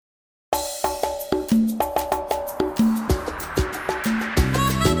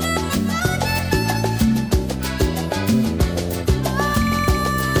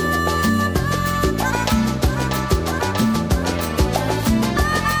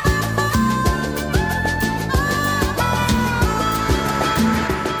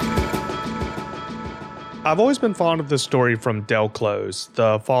I've always been fond of this story from Del Close,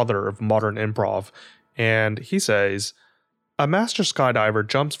 the father of modern improv, and he says, a master skydiver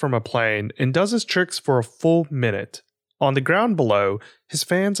jumps from a plane and does his tricks for a full minute. On the ground below, his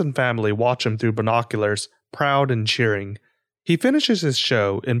fans and family watch him through binoculars, proud and cheering. He finishes his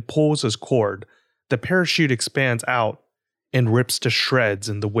show and pulls his cord. The parachute expands out and rips to shreds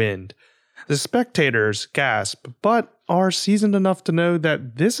in the wind. The spectators gasp, but are seasoned enough to know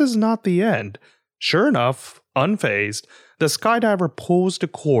that this is not the end. Sure enough, unfazed, the skydiver pulls the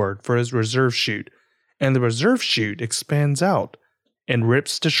cord for his reserve chute, and the reserve chute expands out and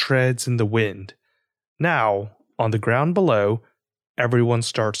rips to shreds in the wind. Now, on the ground below, everyone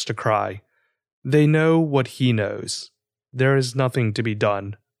starts to cry. They know what he knows. There is nothing to be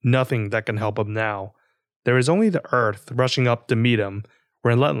done, nothing that can help him now. There is only the earth rushing up to meet him,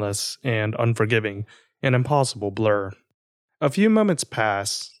 relentless and unforgiving, an impossible blur. A few moments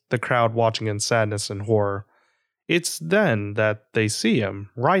pass, the crowd watching in sadness and horror. It's then that they see him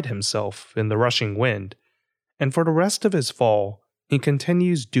right himself in the rushing wind, and for the rest of his fall, he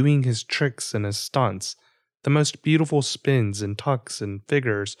continues doing his tricks and his stunts, the most beautiful spins and tucks and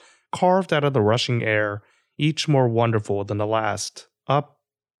figures carved out of the rushing air, each more wonderful than the last, up,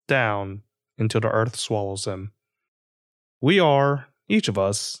 down, until the earth swallows him. We are, each of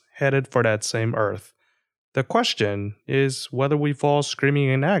us, headed for that same earth. The question is whether we fall screaming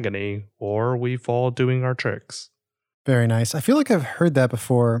in agony or we fall doing our tricks. Very nice. I feel like I've heard that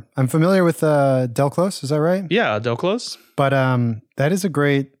before. I'm familiar with Del Close, is that right? Yeah, Del Close. But that is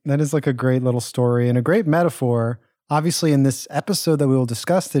like a great little story and a great metaphor. Obviously, in this episode that we will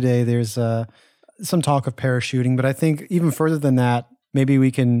discuss today, there's some talk of parachuting, but I think even further than that, maybe we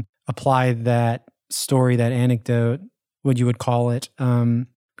can apply that story, that anecdote, what you would call it. We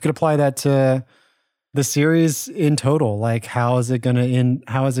could apply that to the series in total. Like, how is it going to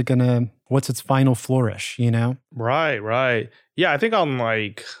end? What's its final flourish, you know? Right. Yeah, I think on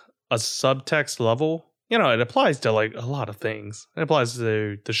like a subtext level, it applies to like a lot of things. It applies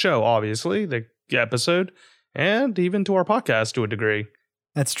to the show, obviously, the episode, and even to our podcast to a degree.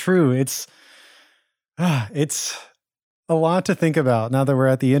 That's true. It's a lot to think about now that we're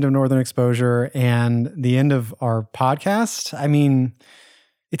at the end of Northern Exposure and the end of our podcast. I mean,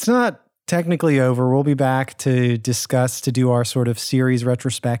 it's not technically over. We'll be back to do our sort of series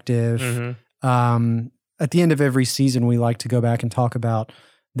retrospective. Mm-hmm. At the end of every season, we like to go back and talk about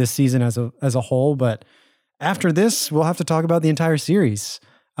this season as a whole. But after this, we'll have to talk about the entire series.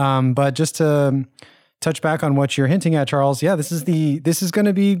 But just to touch back on what you're hinting at, Charles, yeah, this is going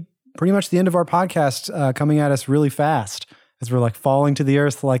to be pretty much the end of our podcast, coming at us really fast as we're like falling to the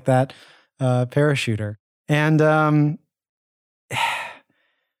earth like that parachuter. And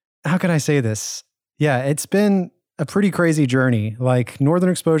how can I say this? Yeah, it's been a pretty crazy journey. Like, Northern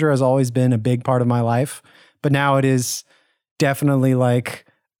Exposure has always been a big part of my life, but now it is definitely like,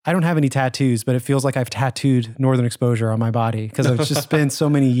 I don't have any tattoos, but it feels like I've tattooed Northern Exposure on my body because I've just spent so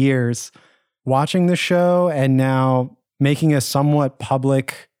many years watching the show and now making a somewhat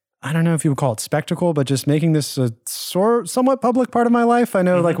public, I don't know if you would call it spectacle, but just making this a somewhat public part of my life. I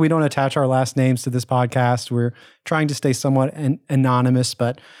know like we don't attach our last names to this podcast. We're trying to stay somewhat anonymous,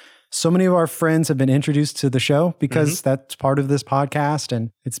 but so many of our friends have been introduced to the show because that's part of this podcast.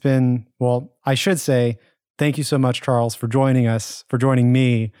 And it's been, well, I should say, thank you so much, Charles, for joining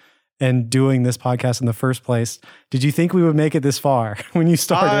me and doing this podcast in the first place. Did you think we would make it this far when you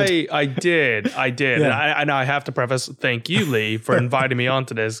started? I did. Yeah. And I have to preface, thank you, Lee, for inviting me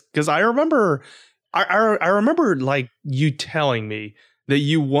onto this. Because I remember like you telling me that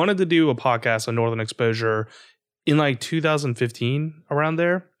you wanted to do a podcast on Northern Exposure in like 2015, around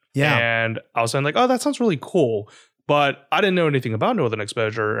there. Yeah. And I was saying like, oh, that sounds really cool. But I didn't know anything about Northern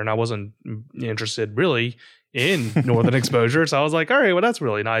Exposure, and I wasn't interested really in Northern Exposure. So I was like, all right, well, that's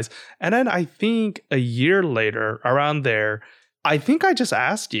really nice. And then I think a year later, around there, I think I just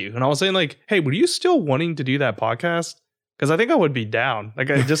asked you, and I was saying like, hey, were you still wanting to do that podcast? Because I think I would be down, like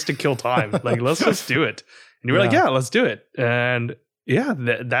just to kill time. Like, let's just do it. And you were like, yeah, let's do it. And yeah,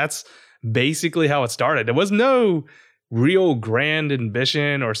 that's basically how it started. There was no real grand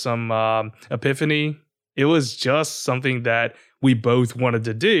ambition or some epiphany. It was just something that we both wanted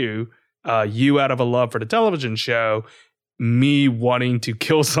to do. You out of a love for the television show, me wanting to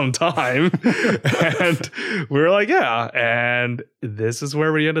kill some time. And we were like, yeah. And this is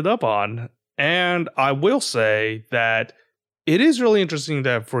where we ended up on. And I will say that it is really interesting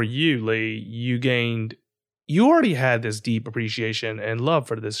that for you, Lee, you already had this deep appreciation and love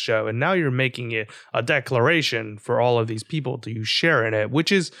for this show, and now you're making it a declaration for all of these people to share in it, which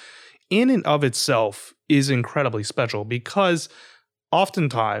is in and of itself is incredibly special because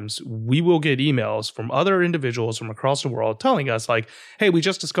oftentimes we will get emails from other individuals from across the world telling us like, hey, we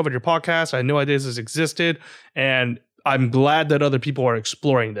just discovered your podcast. I had no idea this existed. And I'm glad that other people are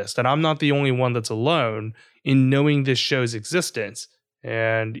exploring this, that I'm not the only one that's alone in knowing this show's existence.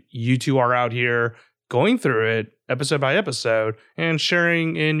 And you two are out here going through it episode by episode and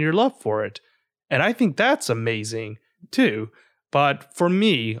sharing in your love for it. And I think that's amazing too. But for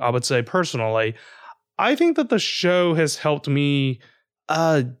me, I would say personally, I think that the show has helped me.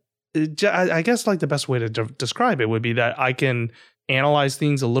 I guess like the best way to describe it would be that I can analyze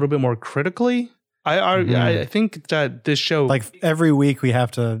things a little bit more critically. I think that this show, like every week we have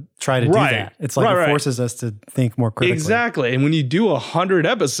to try to do that. It's like it forces us to think more critically. Exactly. And when you do 100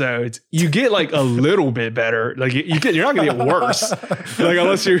 episodes, you get like a little bit better. Like you're not going to get worse, like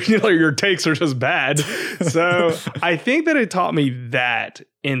unless your takes are just bad. So I think that it taught me that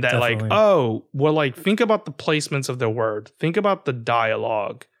in that Definitely. Think about the placements of the word. Think about the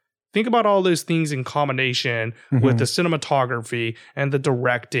dialogue. Think about all those things in combination with the cinematography and the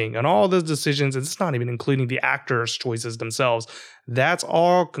directing and all those decisions. And it's not even including the actors' choices themselves. That's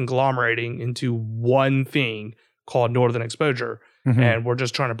all conglomerating into one thing called Northern Exposure. And we're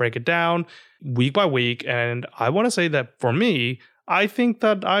just trying to break it down week by week. And I want to say that for me, I think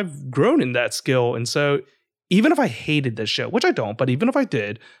that I've grown in that skill. And so even if I hated this show, which I don't, but even if I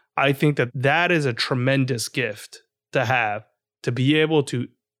did, I think that that is a tremendous gift to have, to be able to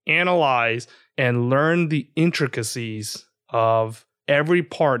analyze and learn the intricacies of every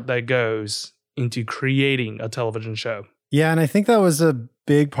part that goes into creating a television show. Yeah, and I think that was a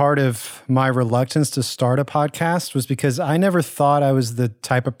big part of my reluctance to start a podcast, was because I never thought I was the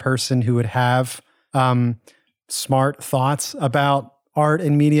type of person who would have smart thoughts about art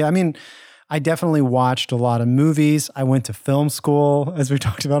and media. I mean, I definitely watched a lot of movies. I went to film school, as we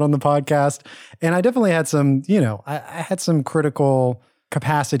talked about on the podcast, and I definitely had some, I had some critical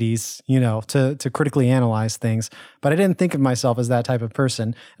capacities, to critically analyze things, but I didn't think of myself as that type of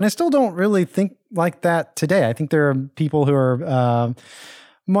person. And I still don't really think like that today. I think there are people who are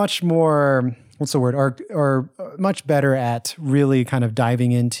much more, are much better at really kind of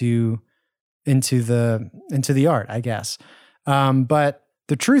diving into the art, I guess. But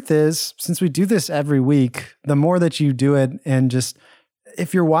the truth is, since we do this every week, the more that you do it, and just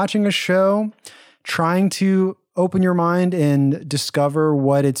if you're watching a show, trying to open your mind and discover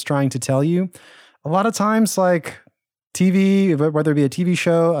what it's trying to tell you. A lot of times, like TV, whether it be a TV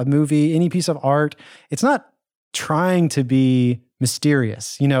show, a movie, any piece of art, it's not trying to be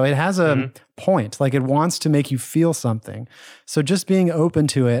mysterious. It has a point, like it wants to make you feel something. So just being open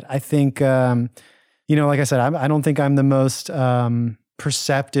to it, I think, like I said, I don't think I'm the most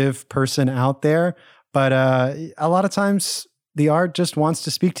perceptive person out there, but a lot of times the art just wants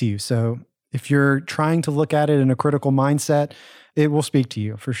to speak to you. So if you're trying to look at it in a critical mindset, it will speak to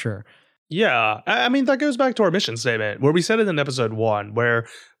you for sure. Yeah. I mean, that goes back to our mission statement where we said it in episode 1, where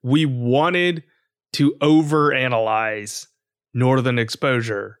we wanted to overanalyze Northern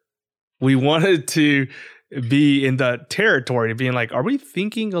Exposure. We wanted to be in the territory of being like, are we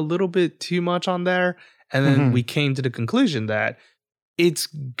thinking a little bit too much on there? And then we came to the conclusion that it's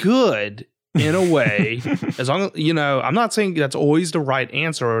good in a way, as long as, I'm not saying that's always the right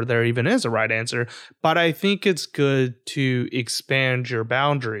answer or there even is a right answer, but I think it's good to expand your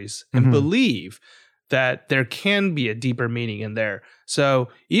boundaries and believe that there can be a deeper meaning in there. So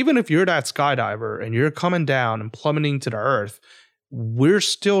even if you're that skydiver and you're coming down and plummeting to the earth, we're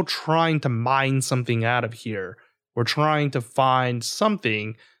still trying to mine something out of here. We're trying to find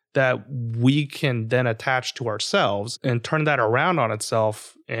something that we can then attach to ourselves and turn that around on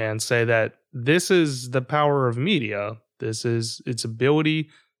itself and say that this is the power of media. This is its ability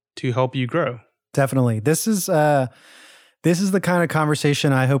to help you grow. Definitely. This is the kind of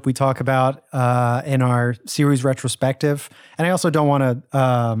conversation I hope we talk about in our series retrospective. And I also don't want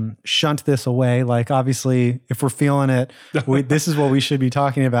to shunt this away. Like, obviously, if we're feeling it, this is what we should be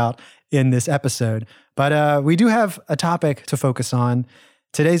talking about in this episode. But we do have a topic to focus on.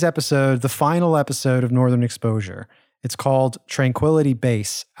 Today's episode, the final episode of Northern Exposure. It's called Tranquility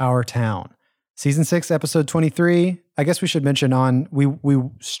Base, Our Town. Season 6, episode 23. I guess we should mention we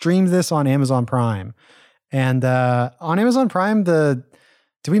streamed this on Amazon Prime. And on Amazon Prime, did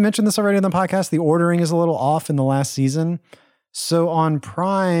we mention this already on the podcast? The ordering is a little off in the last season. So on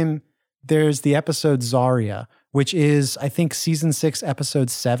Prime, there's the episode Zarya, which is, I think, season 6, episode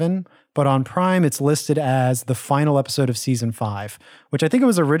 7. But on Prime, it's listed as the final episode of season 5, which I think it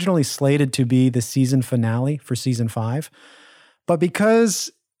was originally slated to be the season finale for season 5. But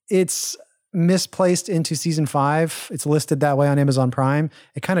because it's misplaced into season 5, it's listed that way on Amazon Prime,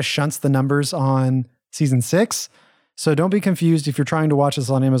 it kind of shunts the numbers on season 6. So don't be confused if you're trying to watch this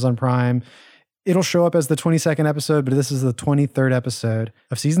on Amazon Prime. It'll show up as the 22nd episode, but this is the 23rd episode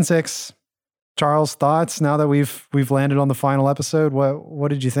of season 6. Charles, thoughts now that we've landed on the final episode? What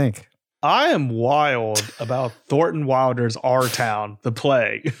did you think? I am wild about Thornton Wilder's Our Town, the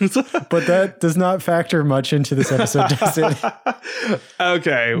play. But that does not factor much into this episode, does it?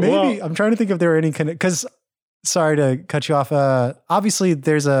 Okay. Maybe. I'm trying to think if there are any because sorry to cut you off. Obviously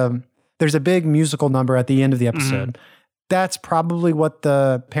there's a big musical number at the end of the episode. That's probably what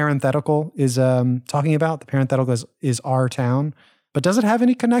the parenthetical is talking about. The parenthetical is Our Town. But does it have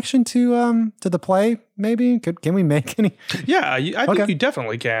any connection to the play? Maybe can we make any? Yeah, I think you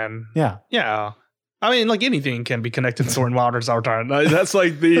definitely can. Yeah. I mean, like anything can be connected to Thornton Wilder's Our Town. That's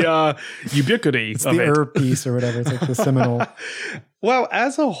like the ubiquity it's of the it. piece or whatever. It's like the seminal. Well,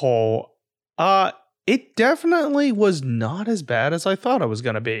 as a whole, it definitely was not as bad as I thought it was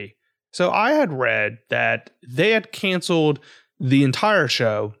going to be. So I had read that they had canceled the entire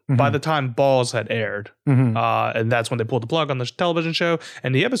show by the time Balls had aired. And that's when they pulled the plug on the television show.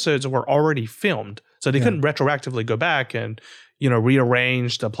 And the episodes were already filmed. So they couldn't retroactively go back and,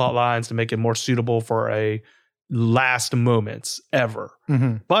 rearrange the plot lines to make it more suitable for a last moments ever.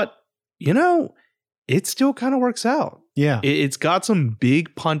 But, it still kind of works out. Yeah. It's got some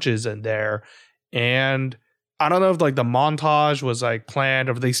big punches in there. And I don't know if like the montage was like planned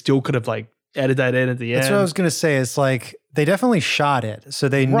or if they still could have like edited that in at the end. That's what I was going to say. It's like they definitely shot it. So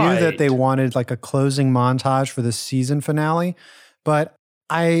they knew that they wanted like a closing montage for the season finale. But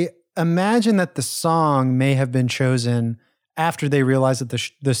I imagine that the song may have been chosen after they realized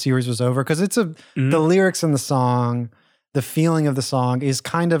that the series was over. Because it's the lyrics in the song, the feeling of the song is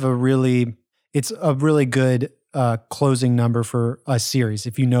kind of a really good closing number for a series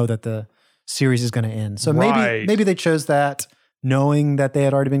if you know that the series is going to end. So maybe they chose that knowing that they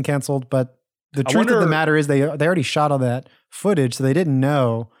had already been canceled, but the truth of the matter is they already shot all that footage, so they didn't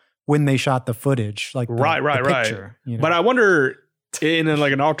know when they shot the footage, like the picture. But I wonder, in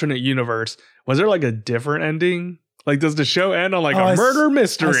like an alternate universe, was there like a different ending? Like, does the show end on like a murder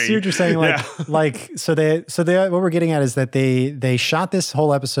mystery? I see what you're saying. So they what we're getting at is that they shot this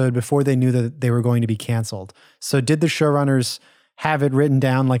whole episode before they knew that they were going to be canceled. So did the showrunners have it written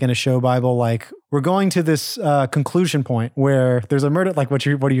down like in a show Bible, like we're going to this conclusion point where there's a murder, like what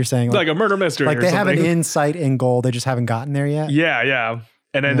are you saying? Like a murder mystery. Like they have an insight in goal, they just haven't gotten there yet. Yeah.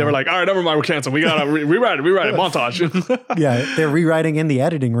 And then they were like, all right, never mind, we're canceled. We got to rewrite it, montage. Yeah, they're rewriting in the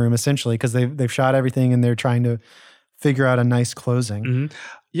editing room essentially because they've shot everything and they're trying to figure out a nice closing.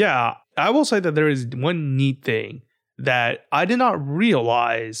 Yeah, I will say that there is one neat thing that I did not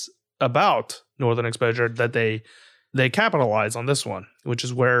realize about Northern Exposure that they capitalize on this one, which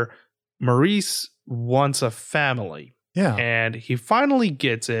is where Maurice wants a family. Yeah. And he finally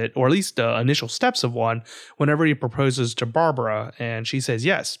gets it, or at least the initial steps of one, whenever he proposes to Barbara, and she says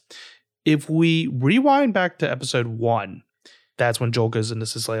yes. If we rewind back to episode 1, that's when Joel goes into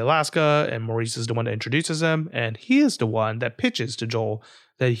Sicily, Alaska, and Maurice is the one that introduces him, and he is the one that pitches to Joel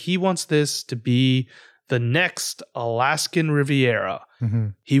that he wants this to be the next Alaskan Riviera.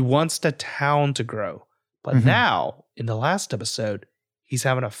 He wants the town to grow. But now, in the last episode, he's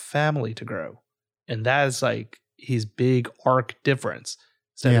having a family to grow. And that is like his big arc difference.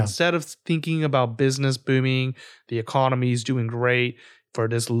 So instead of thinking about business booming, the economy is doing great for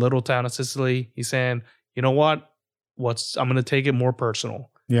this little town of Sicily, he's saying, you know what? I'm going to take it more personal.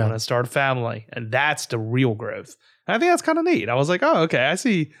 I'm going to start a family. And that's the real growth. And I think that's kind of neat. I was like, oh, okay. I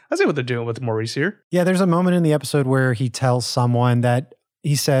see what they're doing with Maurice here. Yeah, there's a moment in the episode where he tells someone that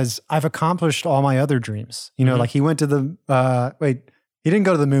he says, I've accomplished all my other dreams. Like he went to he didn't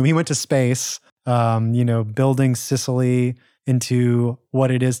go to the moon. He went to space, building Sicily into what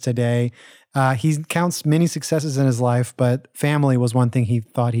it is today. He counts many successes in his life, but family was one thing he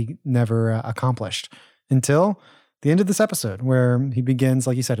thought he never accomplished until the end of this episode where he begins,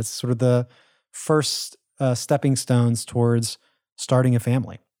 like you said, it's sort of the first stepping stones towards starting a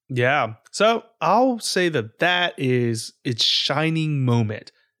family. Yeah. So I'll say that is its shining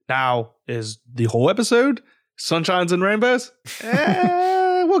moment. Now, is the whole episode sunshines and rainbows?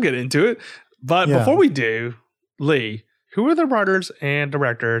 We'll get into it. But before we do, Lee, who are the writers and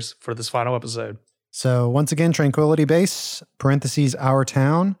directors for this final episode? So once again, Tranquility Base, parentheses, Our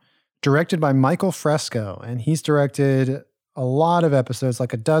Town, directed by Michael Fresco. And he's directed a lot of episodes,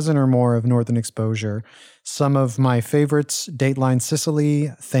 like a dozen or more of Northern Exposure. Some of my favorites, Dateline Sicily,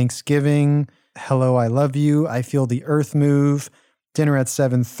 Thanksgiving, Hello, I Love You, I Feel the Earth Move, Dinner at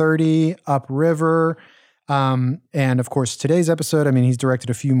 7:30, Upriver, and of course today's episode. I mean, he's directed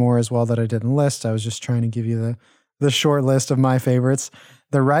a few more as well that I didn't list. I was just trying to give you the short list of my favorites.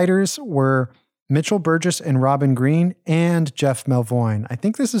 The writers were Mitchell Burgess and Robin Green, and Jeff Melvoin. I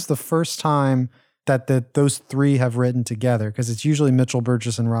think this is the first time that those three have written together, because it's usually Mitchell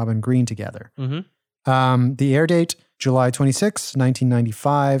Burgess and Robin Green together. The air date, July 26,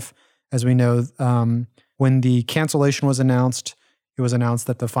 1995. As we know, when the cancellation was announced, it was announced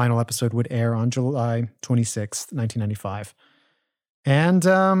that the final episode would air on July 26th, 1995. And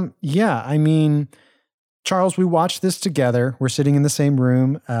I mean, Charles, we watched this together. We're sitting in the same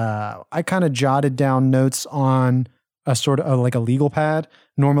room. I kind of jotted down notes on a sort of like a legal pad.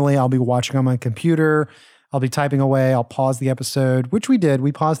 Normally, I'll be watching on my computer. I'll be typing away. I'll pause the episode, which we did.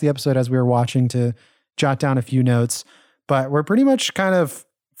 We paused the episode as we were watching to jot down a few notes. But we're pretty much kind of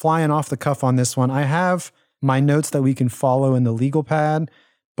flying off the cuff on this one. I have my notes that we can follow in the legal pad.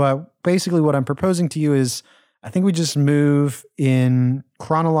 But basically what I'm proposing to you is I think we just move in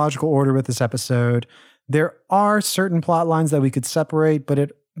chronological order with this episode. There are certain plot lines that we could separate,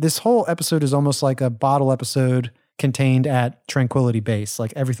 but this whole episode is almost like a bottle episode contained at Tranquility Base.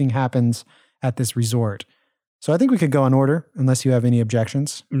 Like everything happens at this resort. So I think we could go in order, unless you have any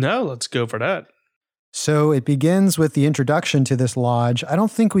objections. No, let's go for that. So it begins with the introduction to this lodge. I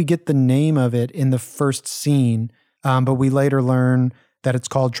don't think we get the name of it in the first scene, but we later learn that it's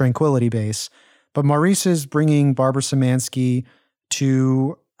called Tranquility Base. But Maurice is bringing Barbara Szymanski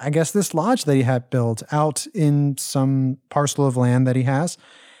to, I guess, this lodge that he had built out in some parcel of land that he has.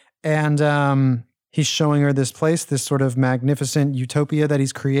 And he's showing her this place, this sort of magnificent utopia that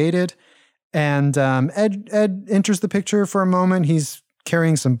he's created. And Ed enters the picture for a moment. He's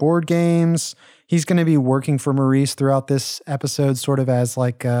carrying some board games. He's going to be working for Maurice throughout this episode, sort of as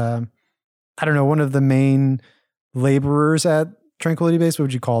like, one of the main laborers at Tranquility Base. What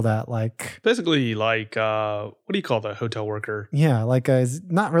would you call that? Like basically like, what do you call the hotel worker? Yeah. Like he's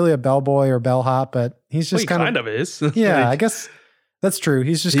not really a bellboy or bellhop, but he's just kind of is. Yeah. Like, I guess that's true.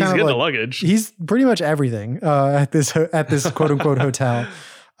 He's just kind of getting like the luggage. He's pretty much everything at this quote unquote hotel.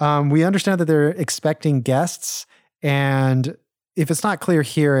 We understand that they're expecting guests, and if it's not clear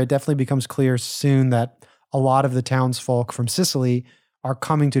here, it definitely becomes clear soon that a lot of the townsfolk from Sicily are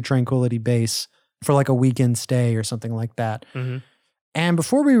coming to Tranquility Base for like a weekend stay or something like that. Mm-hmm. And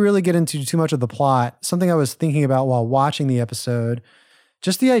before we really get into too much of the plot, something I was thinking about while watching the episode,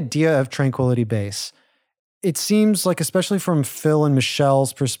 just the idea of Tranquility Base. It seems like, especially from Phil and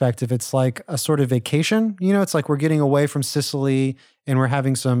Michelle's perspective, it's like a sort of vacation. You know, it's like we're getting away from Sicily and we're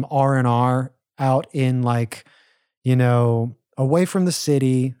having some R&R out in like, you know, away from the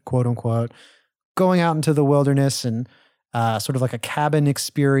city, quote unquote, going out into the wilderness and sort of like a cabin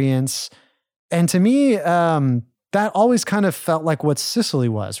experience. And to me, that always kind of felt like what Sicily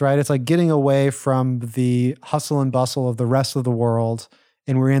was, right? It's like getting away from the hustle and bustle of the rest of the world.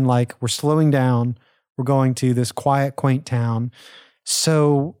 And we're slowing down. We're going to this quiet, quaint town.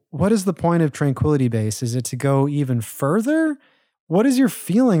 So what is the point of Tranquility Base? Is it to go even further? What is your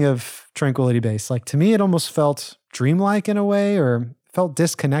feeling of Tranquility Base? Like, to me, it almost felt dreamlike in a way, or felt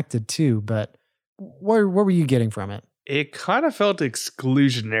disconnected too. But what were you getting from it? It kind of felt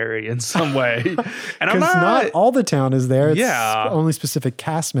exclusionary in some way. And I'm not all the town is there. It's only specific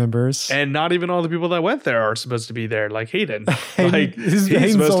cast members. And not even all the people that went there are supposed to be there, like Hayden. He's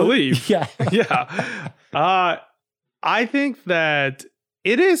supposed to leave. Yeah. Yeah. I think that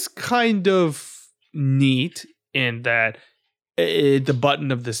it is kind of neat in that the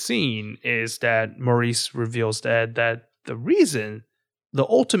button of the scene is that Maurice reveals to Ed that the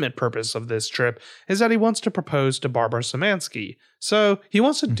ultimate purpose of this trip is that he wants to propose to Barbara Szymanski. So he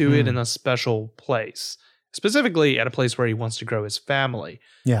wants to do it in a special place, specifically at a place where he wants to grow his family.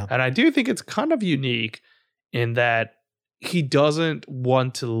 Yeah. And I do think it's kind of unique in that he doesn't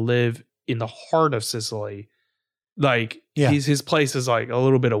want to live in the heart of Sicily. Like his place is like a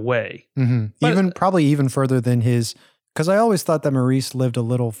little bit away. Mm-hmm. Probably even further than his, because I always thought that Maurice lived a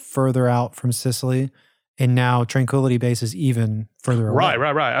little further out from Sicily. And now Tranquility Base is even further away.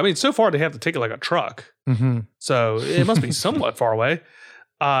 Right. I mean, so far they have to take it like a truck. Mm-hmm. So it must be somewhat far away.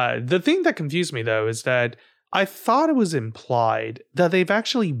 The thing that confused me, though, is that I thought it was implied that they've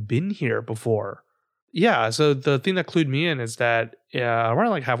actually been here before. Yeah, so the thing that clued me in is that around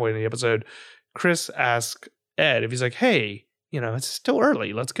like halfway in the episode, Chris asked Ed if he's like, hey, you know, it's still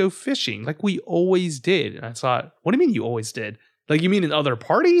early. Let's go fishing like we always did. And I thought, what do you mean you always did? Like, you mean in other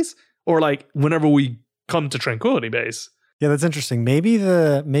parties? Or like whenever we come to Tranquility Base? Yeah, that's interesting.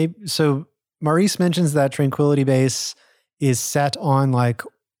 So Maurice mentions that Tranquility Base is set on like,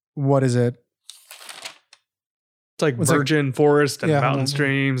 what is it? It's like virgin forest and mountain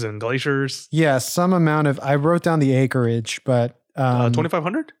streams and glaciers. Yeah, some amount of, I wrote down the acreage, but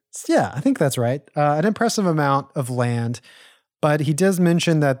 2,500? Yeah, I think that's right. An impressive amount of land. But he does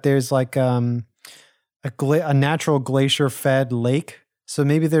mention that there's like a natural glacier-fed lake. So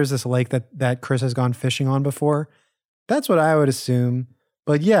maybe there's this lake that Chris has gone fishing on before. That's what I would assume.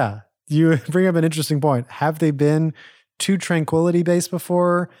 But yeah, you bring up an interesting point. Have they been to Tranquility Base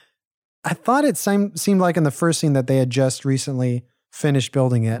before? I thought it seemed like in the first scene that they had just recently finished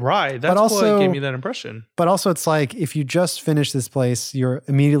building it. Right. That's what gave me that impression. But also it's like, if you just finish this place, you're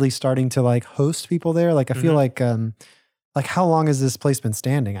immediately starting to like host people there. Like I feel like how long has this place been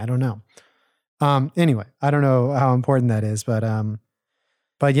standing? I don't know. Anyway, I don't know how important that is, but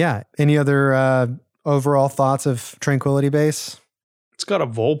yeah. Any other overall thoughts of Tranquility Base? It's got a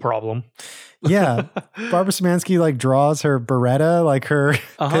vole problem. Yeah. Barbara Szymanski like draws her Beretta, like her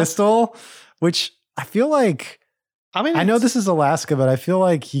pistol, which I feel like, I know this is Alaska, but I feel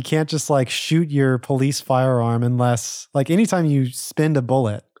like you can't just like shoot your police firearm unless like anytime you spend a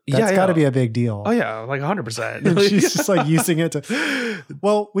bullet, that's got to be a big deal. Oh yeah, like 100%. And she's just like using it to.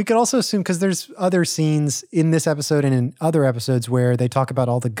 Well, we could also assume, because there's other scenes in this episode and in other episodes where they talk about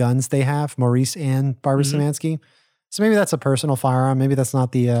all the guns they have, Maurice and Barbara Szymanski. So maybe that's a personal firearm. Maybe that's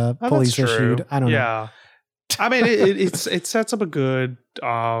not the police issued. I don't know. Yeah, I mean it sets up a good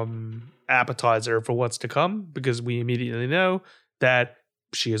appetizer for what's to come, because we immediately know that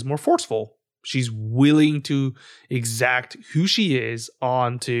she is more forceful. She's willing to exact who she is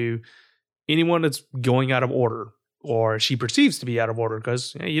onto anyone that's going out of order, or she perceives to be out of order,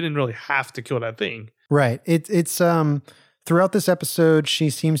 because you didn't really have to kill that thing. Right. It's throughout this episode, she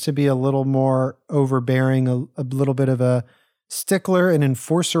seems to be a little more overbearing, a little bit of a stickler, an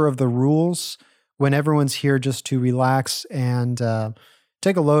enforcer of the rules when everyone's here just to relax and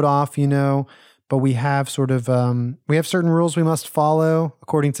take a load off, But we have we have certain rules we must follow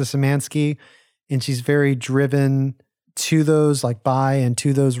according to Szymanski, and she's very driven to those, like by and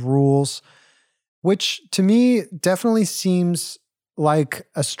to those rules, which to me definitely seems like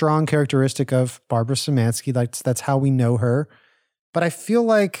a strong characteristic of Barbara Szymanski. That's how we know her. But I feel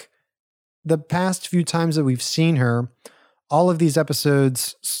like the past few times that we've seen her, all of these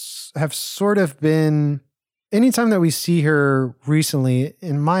episodes have sort of been, anytime that we see her recently,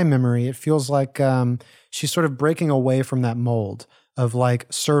 in my memory, it feels like she's sort of breaking away from that mold of like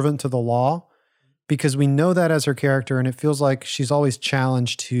servant to the law, because we know that as her character, and it feels like she's always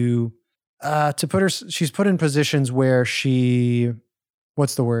challenged to put her. She's put in positions where she,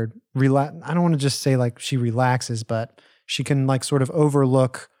 what's the word? I don't want to just say like she relaxes, but she can like sort of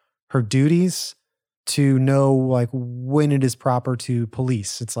overlook her duties to know like when it is proper to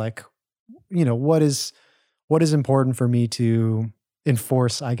police. It's like, what is important for me to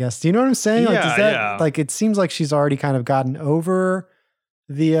enforce, I guess. Do you know what I'm saying? Like, like, it seems like she's already kind of gotten over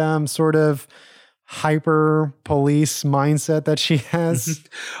the sort of hyper police mindset that she has.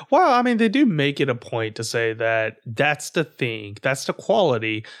 Well, I mean, they do make it a point to say that that's the thing, that's the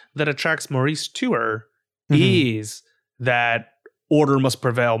quality that attracts Maurice to her, is that order must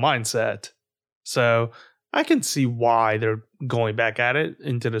prevail mindset. So I can see why they're going back at it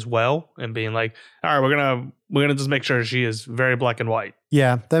into this well and being like, all right, we're gonna just make sure she is very black and white.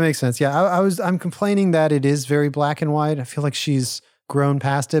 Yeah, that makes sense. Yeah, I'm complaining that it is very black and white. I feel like she's grown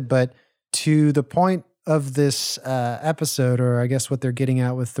past it, but to the point of this episode, or I guess what they're getting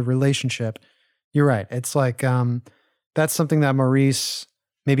at with the relationship, you're right. It's like that's something that Maurice,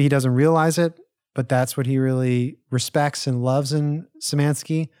 maybe he doesn't realize it, but that's what he really respects and loves in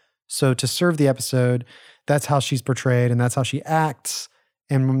Szymanski. So to serve the episode, that's how she's portrayed and that's how she acts.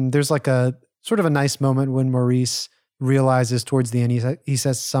 And there's like a sort of a nice moment when Maurice realizes towards the end, he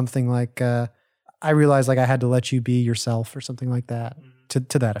says something like, I realized like I had to let you be yourself, or something like that,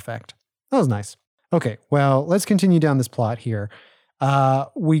 to that effect. That was nice. Okay, well, let's continue down this plot here.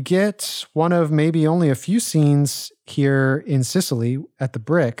 We get one of maybe only a few scenes here in Sicily at the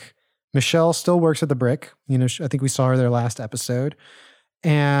Brick. Michelle still works at the Brick. I think we saw her there last episode.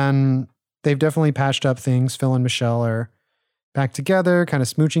 And they've definitely patched up things. Phil and Michelle are back together, kind of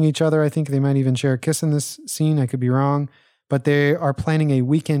smooching each other. I think they might even share a kiss in this scene. I could be wrong. But they are planning a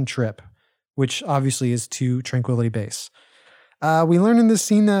weekend trip, which obviously is to Tranquility Base. We learn in this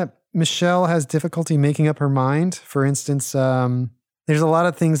scene that Michelle has difficulty making up her mind. For instance, there's a lot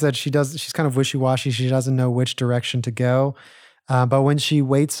of things that she does. She's kind of wishy-washy. She doesn't know which direction to go. But when she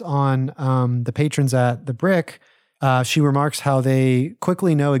waits on the patrons at the Brick, she remarks how they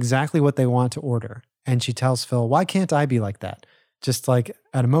quickly know exactly what they want to order. And she tells Phil, why can't I be like that? Just like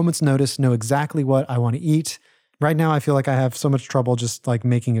at a moment's notice, know exactly what I want to eat. Right now, I feel like I have so much trouble just like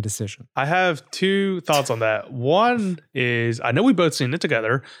making a decision. I have two thoughts on that. One is, I know we both seen it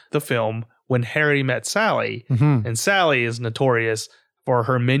together, the film, When Harry Met Sally. And Sally is notorious for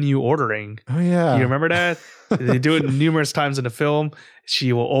her menu ordering. Oh, yeah. You remember that? They do it numerous times in the film.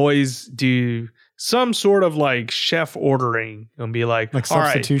 She will always do some sort of like chef ordering and be like all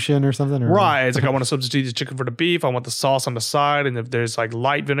right, substitution or something. Or right. It's like, I want to substitute the chicken for the beef. I want the sauce on the side. And if there's like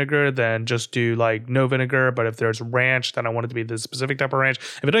light vinegar, then just do like no vinegar. But if there's ranch, then I want it to be this specific type of ranch.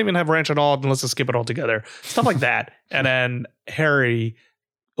 If it don't even have ranch at all, then let's just skip it altogether. Stuff like that. And then Harry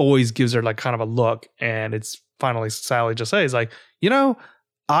always gives her like kind of a look. And it's finally Sally just says like,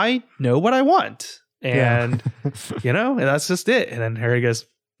 I know what I want. And, and that's just it. And then Harry goes,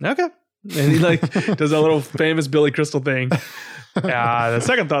 okay. And he like does that little famous Billy Crystal thing. The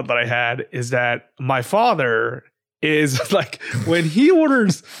second thought that I had is that my father is like, when he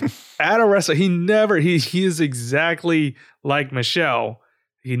orders at a restaurant, he is exactly like Michelle.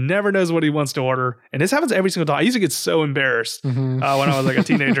 He never knows what he wants to order. And this happens every single time. I used to get so embarrassed when I was like a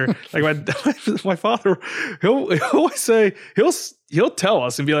teenager. Like my father, he'll always say, he'll tell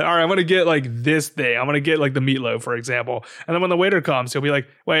us and be like, all right, I'm going to get like this thing. I'm going to get like the meatloaf, for example. And then when the waiter comes, he'll be like,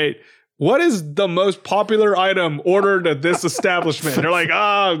 wait, what is the most popular item ordered at this establishment? And they're like,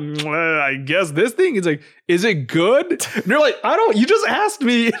 I guess this thing. It's like, is it good? And they're like, you just asked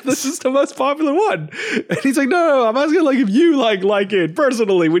me if this is the most popular one. And he's like, no, I'm asking like if you like it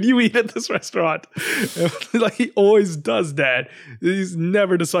personally when you eat at this restaurant. Like he always does that. He's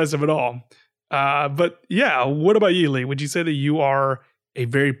never decisive at all. But yeah, what about you, Lee? Would you say that you are a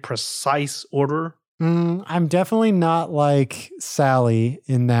very precise orderer? I'm definitely not like Sally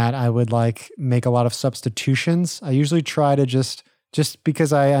in that I would like make a lot of substitutions. I usually try to just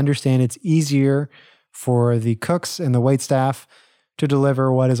because I understand it's easier for the cooks and the waitstaff to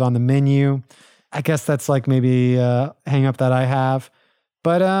deliver what is on the menu. I guess that's like maybe a hang up that I have.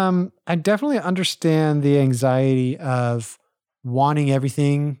 But I definitely understand the anxiety of wanting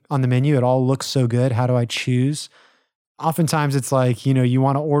everything on the menu. It all looks so good. How do I choose? Oftentimes it's like, you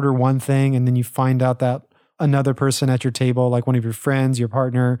want to order one thing and then you find out that another person at your table, like one of your friends, your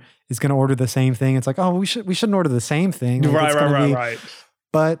partner, is going to order the same thing. It's like, oh, we shouldn't order the same thing. Like, right.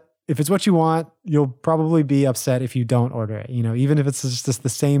 But if it's what you want, you'll probably be upset if you don't order it. Even if it's just the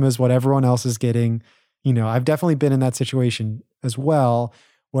same as what everyone else is getting. I've definitely been in that situation as well,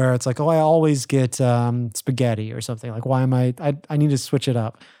 where it's like, oh, I always get spaghetti or something. Like, why am I need to switch it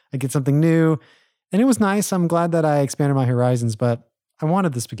up. I get something new. And it was nice. I'm glad that I expanded my horizons, but I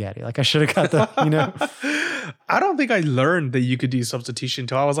wanted the spaghetti. Like I should have got the, I don't think I learned that you could do substitution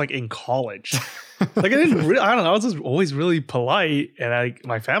until I was like in college. Like I don't know. I was just always really polite and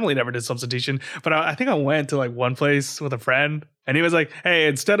my family never did substitution. But I think I went to like one place with a friend and he was like, hey,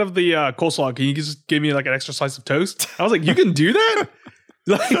 instead of the coleslaw, can you just give me like an extra slice of toast? I was like, you can do that?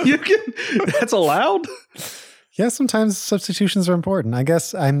 Like you can, that's allowed? Yeah, sometimes substitutions are important. I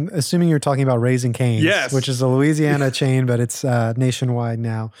guess I'm assuming you're talking about Raising Cane's, yes, which is a Louisiana chain, but it's nationwide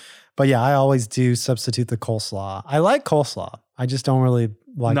now. But yeah, I always do substitute the coleslaw. I like coleslaw. I just don't really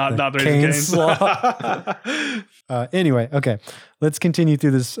like not the Raising cane Cane's. slaw. Anyway, okay, let's continue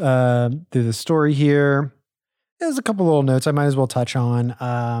through this story here. There's a couple little notes I might as well touch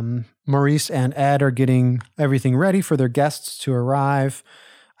on. Maurice and Ed are getting everything ready for their guests to arrive.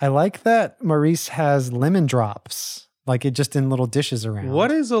 I like that Maurice has lemon drops, like it just in little dishes around.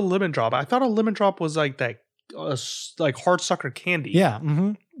 What is a lemon drop? I thought a lemon drop was like that, like hard sucker candy. Yeah,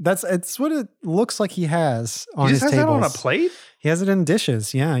 it's what it looks like he has on his tables. He has that on a plate? He has it in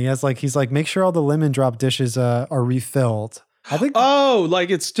dishes. Yeah, he's like make sure all the lemon drop dishes are refilled. I think. Oh,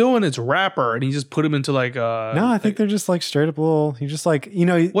 like it's still in its wrapper, and he just put them into like a. No, I think they're just like straight up little. He just like Wait,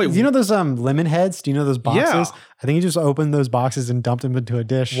 you know those lemon heads? Do you know those boxes? Yeah. I think he just opened those boxes and dumped them into a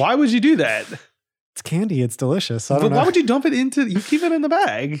dish. Why would you do that? It's candy. It's delicious. But why would you dump it into? You keep it in the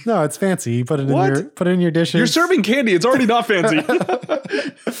bag. No, it's fancy. You put it in your dishes. You're serving candy. It's already not fancy.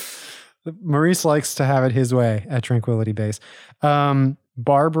 Maurice likes to have it his way at Tranquility Base.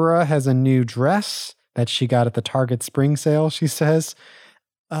 Barbara has a new dress that she got at the Target spring sale, she says.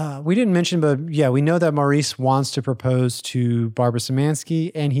 We didn't mention, but yeah, we know that Maurice wants to propose to Barbara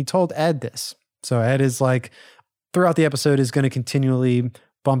Szymanski, and he told Ed this. So Ed is like, throughout the episode, is going to continually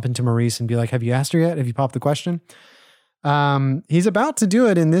bump into Maurice and be like, have you asked her yet? Have you popped the question? He's about to do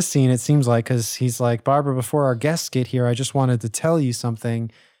it in this scene, it seems like, because he's like, Barbara, before our guests get here, I just wanted to tell you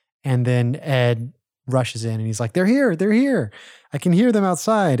something. And then Ed rushes in and he's like, they're here. I can hear them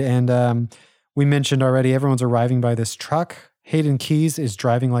outside. And we mentioned already, everyone's arriving by this truck. Hayden Keyes is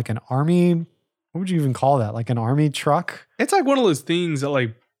driving like an army. What would you even call that? Like an army truck? It's like one of those things that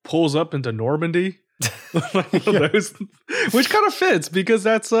like pulls up into Normandy. Like one of those, which kind of fits because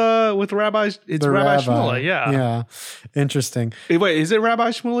that's with Rabbi. It's Rabbi Shmuley. Yeah. Interesting. Wait, is it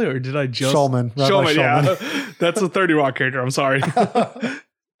Rabbi Shmuley or did I just Shulman? Shulman. Yeah, that's a 30 Rock character. I'm sorry.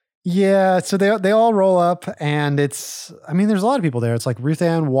 Yeah, so they all roll up, and there's a lot of people there. It's like Ruth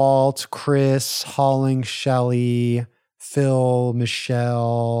Ann, Walt, Chris, Holling, Shelley, Phil,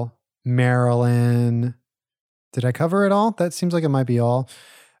 Michelle, Marilyn. Did I cover it all? That seems like it might be all.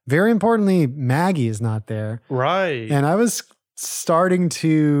 Very importantly, Maggie is not there. Right. And I was starting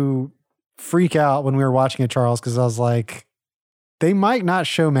to freak out when we were watching it, Charles, because I was like, they might not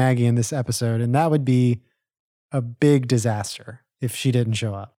show Maggie in this episode, and that would be a big disaster if she didn't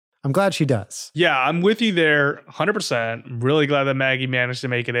show up. I'm glad she does. Yeah, I'm with you there 100%. I'm really glad that Maggie managed to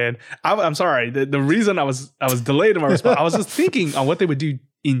make it in. I'm sorry. The reason I was delayed in my response, I was just thinking on what they would do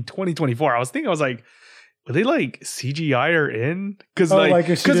in 2024. I was like, would they like CGI her in? Because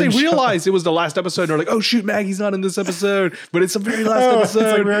they realized it was the last episode. They're like, oh shoot, Maggie's not in this episode, but it's the very last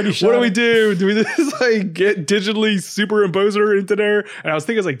episode. Like, what do we do? Do we just like get digitally superimpose her into there? And I was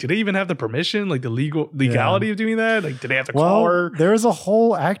thinking, do they even have the permission, like the legality of doing that? Like, do they have to call her? There was a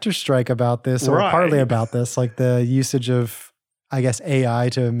whole actor strike about this, or partly about this, like the usage of, I guess, AI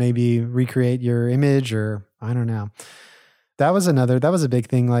to maybe recreate your image, or I don't know. That was a big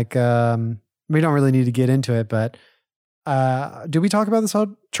thing. Like, we don't really need to get into it, but did we talk about this,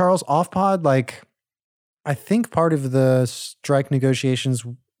 Charles, off pod? Like, I think part of the strike negotiations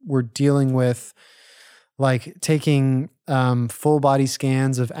were dealing with like taking full body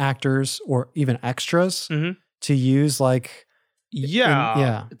scans of actors or even extras to use like.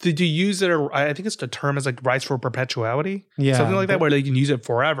 Yeah. Did you use it? I think it's the term is like rights for perpetuality. Yeah. Something like that, where they can use it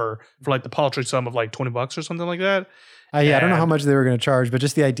forever for like the paltry sum of like $20 or something like that. I don't know how much they were going to charge, but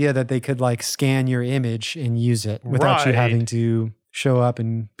just the idea that they could like scan your image and use it without you having to show up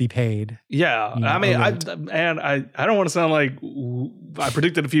and be paid. Yeah. I mean, I don't want to sound like I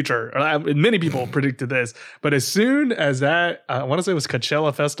predicted the future. Many people predicted this, but as soon as that, I want to say it was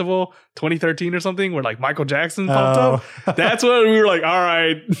Coachella Festival 2013 or something, where like Michael Jackson popped up. That's when we were like, all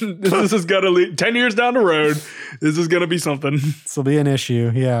right, this is going to lead 10 years down the road. This is going to be something. This will be an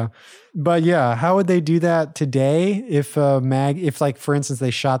issue. Yeah. But yeah, how would they do that today if like, for instance,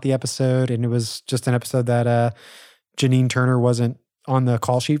 they shot the episode and it was just an episode that Janine Turner wasn't on the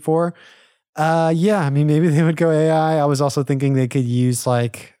call sheet for? Yeah, I mean, maybe they would go AI. I was also thinking they could use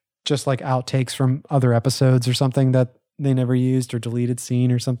like just like outtakes from other episodes or something that they never used, or deleted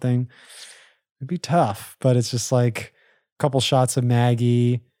scene or something. It'd be tough, but it's just like a couple shots of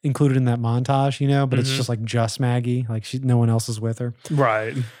Maggie included in that montage, but it's just like just Maggie, like no one else is with her.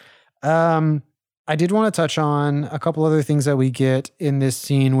 Right. I did want to touch on a couple other things that we get in this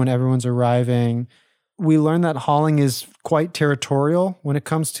scene when everyone's arriving. We learn that Holling is quite territorial when it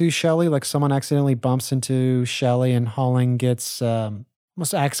comes to Shelley. Like, someone accidentally bumps into Shelley and Holling gets,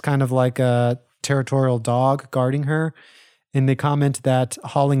 almost acts kind of like a territorial dog guarding her. And they comment that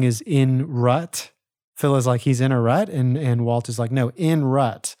Holling is in rut. Phil is like, he's in a rut. And Walt is like, no, in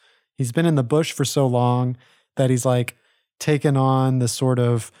rut. He's been in the bush for so long that he's like taken on the sort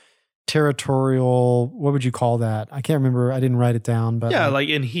of territorial, what would you call that? I can't remember. I didn't write it down, but yeah, like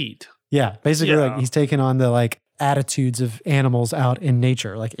in heat. Yeah, basically like he's taken on the like attitudes of animals out in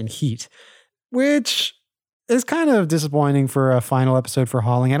nature, like in heat, which is kind of disappointing for a final episode for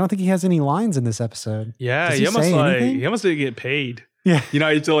Holling. I don't think he has any lines in this episode. Yeah, he almost didn't get paid. Yeah. You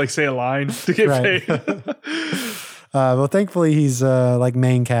have to like say a line to get paid. Well, thankfully he's like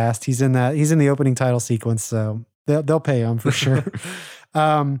main cast. He's in the opening title sequence, so they'll pay him for sure.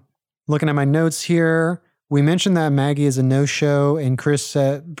 Looking at my notes here, we mentioned that Maggie is a no-show, and Chris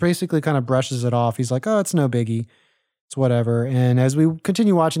basically kind of brushes it off. He's like, oh, it's no biggie. It's whatever. And as we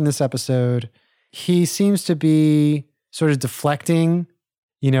continue watching this episode, he seems to be sort of deflecting.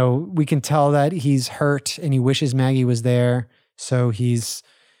 We can tell that he's hurt and he wishes Maggie was there. So he's,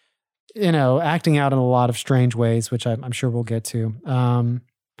 acting out in a lot of strange ways, which I'm sure we'll get to.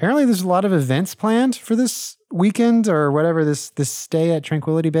 Apparently there's a lot of events planned for this weekend or whatever, this stay at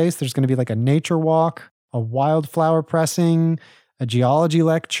Tranquility Base. There's going to be like a nature walk, a wildflower pressing, a geology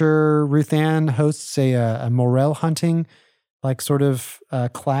lecture. Ruth Ann hosts a morel hunting, like sort of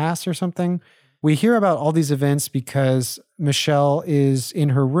class or something. We hear about all these events because Michelle is in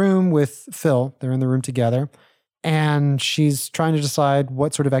her room with Phil. They're in the room together. And she's trying to decide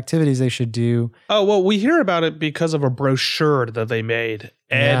what sort of activities they should do. Oh, well, we hear about it because of a brochure that they made.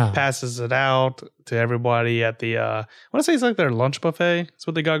 Ed passes it out to everybody at the, I want to say it's like their lunch buffet. That's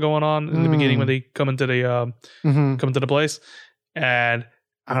what they got going on in the beginning when they come into the place. And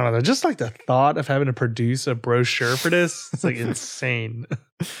I don't know, just like the thought of having to produce a brochure for this, it's like insane.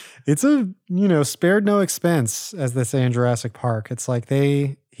 It's spared no expense, as they say in Jurassic Park. It's like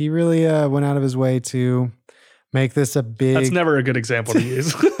he really went out of his way to make this a big... That's never a good example to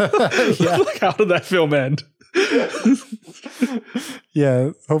use. Like, how did that film end?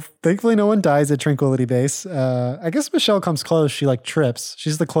 Yeah. Thankfully, no one dies at Tranquility Base. I guess Michelle comes close. She like trips.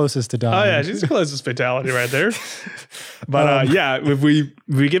 She's the closest to Oh dying. yeah, she's the closest fatality right there. But yeah, if we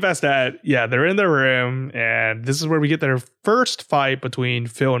get past that, yeah, they're in their room, and this is where we get their first fight between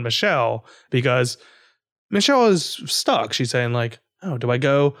Phil and Michelle, because Michelle is stuck. She's saying like, "Oh, do I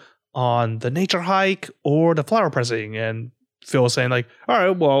go on the nature hike or the flower pressing?" And Phil was saying like, "All right,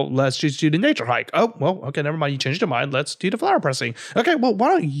 well, let's just do the nature hike." Oh, well, okay, never mind. You changed your mind. Let's do the flower pressing. Okay, well, why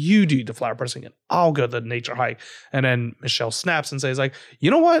don't you do the flower pressing and I'll go the nature hike? And then Michelle snaps and says like,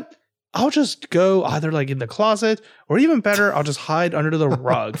 "You know what? I'll just go either like in the closet or even better, I'll just hide under the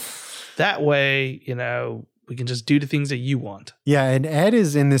rug. That way, we can just do the things that you want." Yeah, and Ed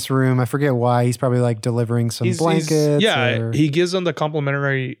is in this room. I forget why. He's probably like delivering some blankets. He gives them the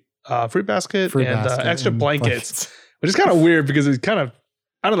complimentary fruit basket and extra blankets. Which is kind of weird because it's kind of,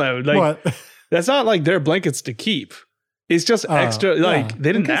 I don't know, like that's not like their blankets to keep. It's just extra, like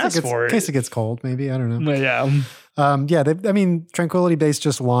they didn't ask for it. In case it gets cold, maybe. I don't know. But yeah. Tranquility Base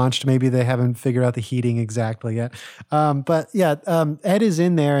just launched. Maybe they haven't figured out the heating exactly yet. But yeah, Ed is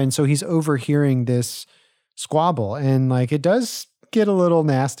in there. And so he's overhearing this squabble. And like it does get a little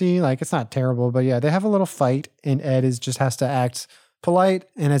nasty. Like it's not terrible, but yeah, they have a little fight. And Ed just has to act polite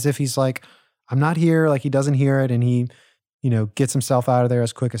and as if he's like, I'm not here, like he doesn't hear it, and he, gets himself out of there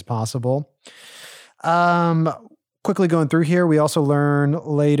as quick as possible. Quickly going through here, we also learn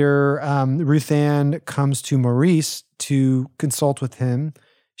later Ruth Ann comes to Maurice to consult with him.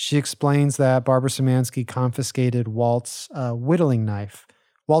 She explains that Barbara Szymanski confiscated Walt's whittling knife.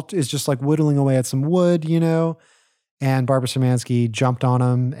 Walt is just like whittling away at some wood, and Barbara Szymanski jumped on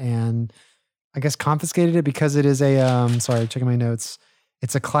him and I guess confiscated it because it is sorry, checking my notes.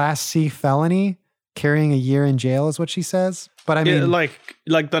 It's a Class C felony. Carrying a year in jail is what she says. But I mean,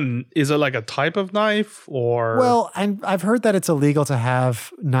 is it like a type of knife or? Well, I've heard that it's illegal to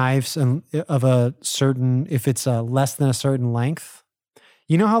have knives of a certain, if it's less than a certain length.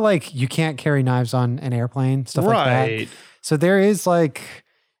 You know how like you can't carry knives on an airplane, stuff like that. So there is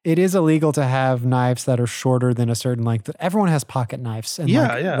it is illegal to have knives that are shorter than a certain length. Everyone has pocket knives and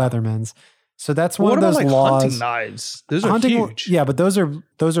Leathermans. So that's one of those laws. Hunting knives? Those are huge. Yeah, but those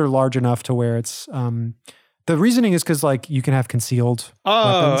are large enough to where it's the reasoning is because like you can have concealed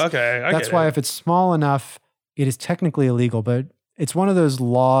weapons. Okay. That's why if it's small enough, it is technically illegal. But it's one of those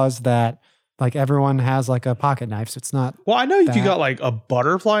laws that like everyone has like a pocket knife, so it's not. Well, I know if you got like a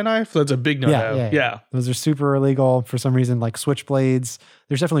butterfly knife, that's a big no-no. Yeah. Those are super illegal for some reason, like switchblades.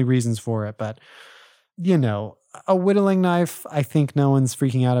 There's definitely reasons for it, but a whittling knife, I think no one's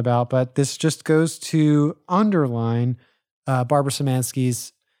freaking out about, but this just goes to underline Barbara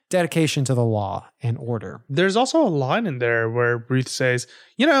Szymanski's dedication to the law and order. There's also a line in there where Ruth says,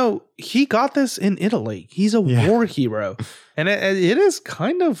 he got this in Italy. He's a war hero. And it is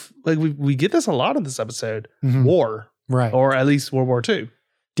kind of like we get this a lot in this episode. Mm-hmm. War. Right. Or at least World War II.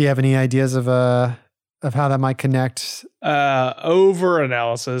 Do you have any ideas of how that might connect? Over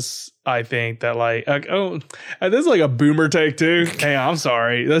analysis, I think that and this is like a boomer take too. Hey, I'm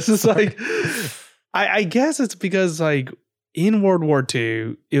sorry. This is like, I guess it's because like in World War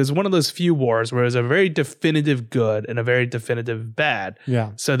II, it was one of those few wars where it was a very definitive good and a very definitive bad.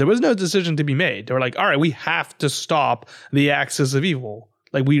 Yeah. So there was no decision to be made. They were like, all right, we have to stop the axis of evil.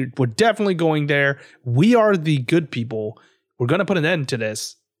 Like we're definitely going there. We are the good people. We're going to put an end to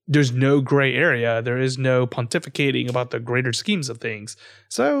this. There's no gray area. There is no pontificating about the greater schemes of things.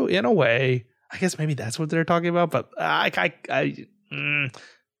 So in a way, I guess maybe that's what they're talking about, but I kind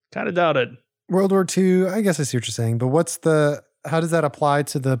of doubt it. World War II, I guess I see what you're saying, but how does that apply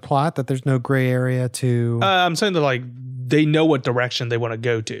to the plot that there's no gray area to? I'm saying that they know what direction they want to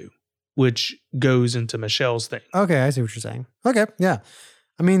go to, which goes into Michelle's thing. Okay, I see what you're saying. Okay, yeah.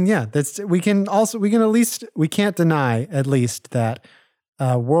 I mean, yeah, we can't deny at least that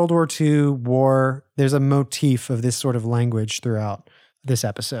World War II there's a motif of this sort of language throughout this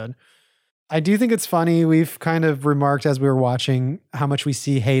episode. I do think it's funny. We've kind of remarked as we were watching how much we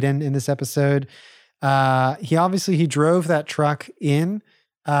see Hayden in this episode. He drove that truck in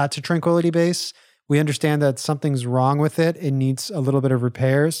to Tranquility Base. We understand that something's wrong with it. It needs a little bit of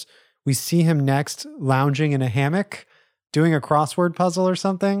repairs. We see him next lounging in a hammock, doing a crossword puzzle or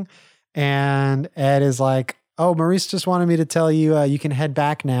something. And Ed is like, oh, Maurice just wanted me to tell you, you can head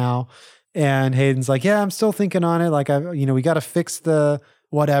back now. And Hayden's like, yeah, I'm still thinking on it. Like, we got to fix the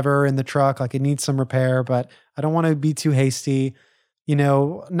whatever in the truck. Like it needs some repair, but I don't want to be too hasty.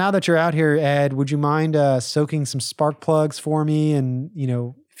 Now that you're out here, Ed, would you mind soaking some spark plugs for me? And,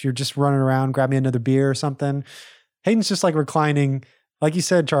 if you're just running around, grab me another beer or something. Hayden's just like reclining. Like you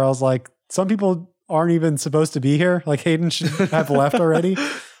said, Charles, like some people aren't even supposed to be here. Like Hayden should have left already.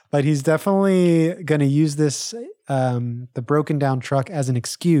 But he's definitely going to use this, the broken down truck as an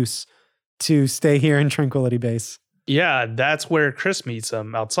excuse to stay here in Tranquility Base. Yeah, that's where Chris meets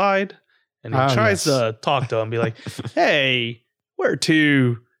him outside. And he tries to talk to him, be like, hey, we're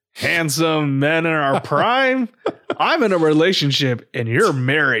two handsome men in our prime. I'm in a relationship and you're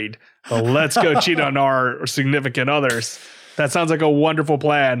married. But let's go cheat on our significant others. That sounds like a wonderful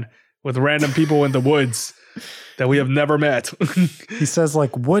plan with random people in the woods that we have never met. He says,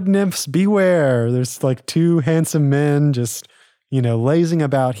 like, wood nymphs beware. There's like two handsome men just, lazing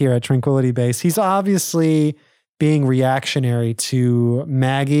about here at Tranquility Base. He's obviously being reactionary to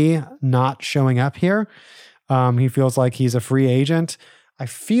Maggie not showing up here. He feels like he's a free agent. I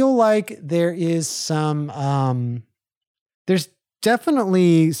feel like there is there's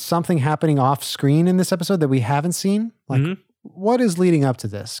definitely something happening off screen in this episode that we haven't seen. Like, what is leading up to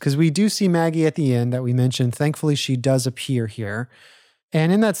this? Because we do see Maggie at the end that we mentioned. Thankfully, she does appear here.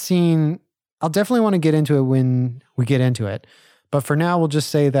 And in that scene, I'll definitely want to get into it when we get into it. But for now, we'll just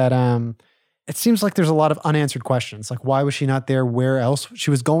say that it seems like there's a lot of unanswered questions. Like, why was she not there? Where else? She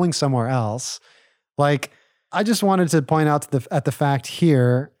was going somewhere else. Like, I just wanted to point out at the fact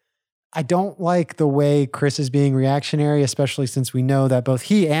here, I don't like the way Chris is being reactionary, especially since we know that both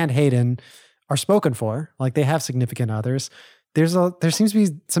he and Hayden are spoken for. Like, they have significant others. There seems to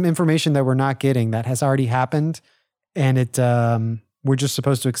be some information that we're not getting that has already happened. And we're just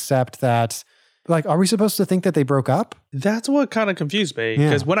supposed to accept that. Like, are we supposed to think that they broke up? That's what kind of confused me.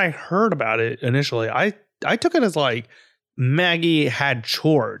 Because when I heard about it initially, I took it as like Maggie had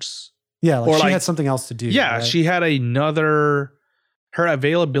chores. Yeah, like she had something else to do. Yeah, right? She had her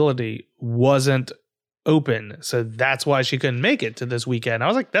availability wasn't open. So that's why she couldn't make it to this weekend. I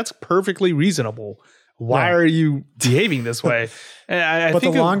was like, that's perfectly reasonable. Why are you behaving this way? And I but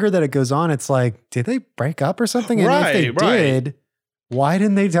think the longer that it goes on, it's like, did they break up or something? And if they did, why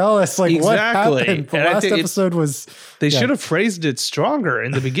didn't they tell us? Like, what happened? The last episode was... They should have phrased it stronger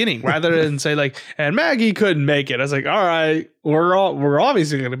in the beginning rather than say like, and Maggie couldn't make it. I was like, all right, we're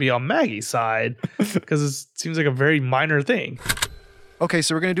obviously going to be on Maggie's side because it seems like a very minor thing. Okay,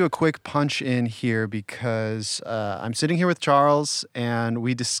 so we're going to do a quick punch in here because I'm sitting here with Charles and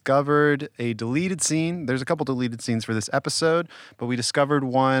we discovered a deleted scene. There's a couple deleted scenes for this episode, but we discovered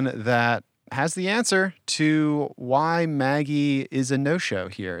one that has the answer to why Maggie is a no-show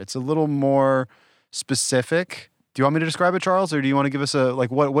here. It's a little more specific. Do you want me to describe it, Charles, or do you want to give us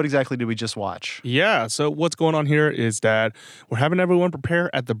what exactly did we just watch? Yeah, so what's going on here is that we're having everyone prepare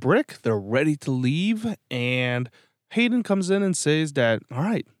at the brick. They're ready to leave, and Hayden comes in and says that, all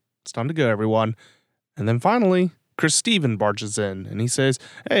right, it's time to go, everyone. And then finally, Chris Steven barges in, and he says,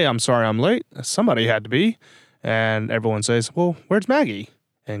 hey, I'm sorry I'm late. Somebody had to be. And everyone says, well, where's Maggie?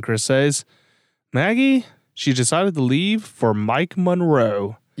 And Chris says, Maggie, she decided to leave for Mike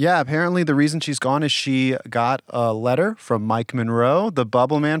Monroe. Yeah, apparently the reason she's gone is she got a letter from Mike Monroe, the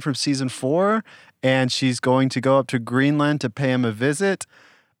bubble man from season 4, and she's going to go up to Greenland to pay him a visit.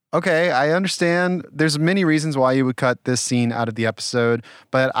 Okay, I understand. There's many reasons why you would cut this scene out of the episode,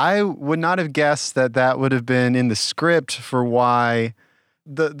 but I would not have guessed that would have been in the script for why...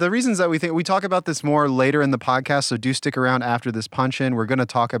 The reasons that we talk about this more later in the podcast, so do stick around after this punch-in. We're going to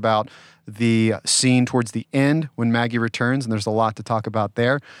talk about the scene towards the end when Maggie returns, and there's a lot to talk about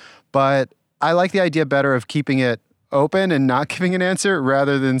there. But I like the idea better of keeping it open and not giving an answer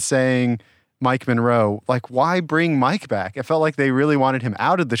rather than saying Mike Monroe. Like, why bring Mike back? It felt like they really wanted him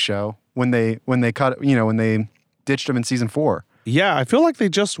out of the show when they ditched him in season 4. Yeah, I feel like they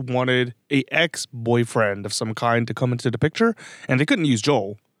just wanted a ex-boyfriend of some kind to come into the picture, and they couldn't use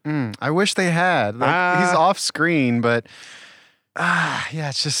Joel. I wish they had. He's off screen, but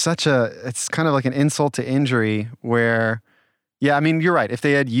it's just it's kind of like an insult to injury where, yeah, I mean, you're right. If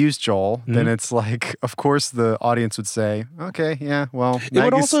they had used Joel, then it's like, of course the audience would say, okay, yeah, well.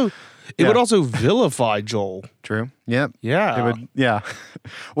 It would also vilify Joel. True. Yep. Yeah. It would. Yeah.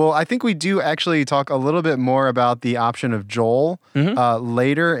 Well, I think we do actually talk a little bit more about the option of Joel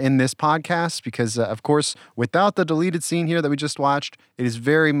later in this podcast because, of course, without the deleted scene here that we just watched, it is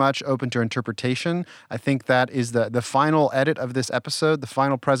very much open to interpretation. I think that is the final edit of this episode, the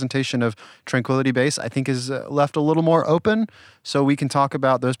final presentation of Tranquility Base, I think is left a little more open. So we can talk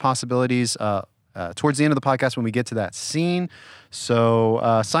about those possibilities towards the end of the podcast when we get to that scene.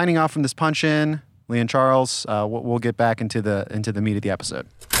 So signing off from this punch-in, Lee and Charles, we'll get back into the meat of the episode.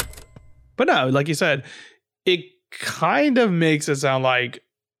 But no, like you said, it kind of makes it sound like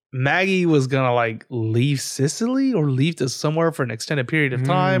Maggie was going to like leave Sicily or leave to somewhere for an extended period of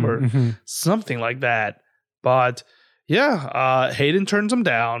time or something like that. But yeah, Hayden turns him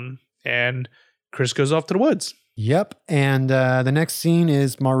down and Chris goes off to the woods. Yep. And the next scene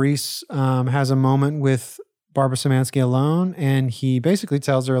is Maurice has a moment with Barbara Szymanski alone. And he basically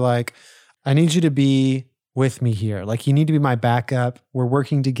tells her, like, I need you to be with me here. Like, you need to be my backup. We're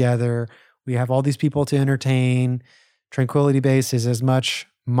working together. We have all these people to entertain. Tranquility Base is as much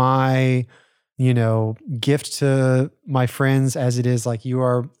my, gift to my friends as it is like you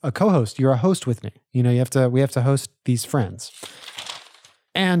are a co-host. You're a host with me. We have to host these friends.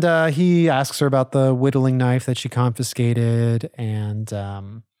 And he asks her about the whittling knife that she confiscated.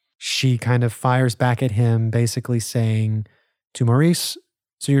 And she kind of fires back at him, basically saying to Maurice,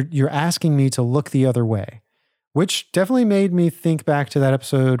 so you're asking me to look the other way, which definitely made me think back to that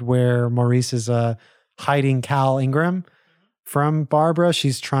episode where Maurice is hiding Cal Ingram from Barbara.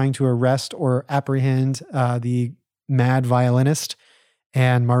 She's trying to arrest or apprehend the mad violinist.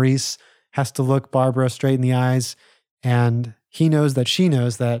 And Maurice has to look Barbara straight in the eyes. And he knows that she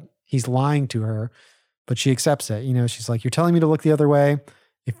knows that he's lying to her, but she accepts it. She's like, you're telling me to look the other way.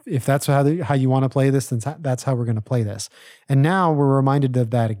 If that's how you want to play this, then that's how we're going to play this. And now we're reminded of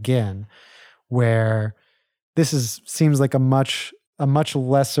that again, where this seems like a much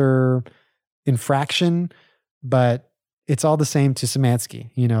lesser infraction, but it's all the same to Szymanski.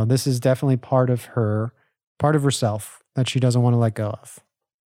 This is definitely part of herself that she doesn't want to let go of.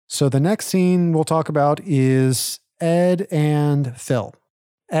 So the next scene we'll talk about is Ed and Phil.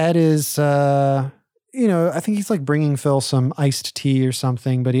 Ed is, I think he's like bringing Phil some iced tea or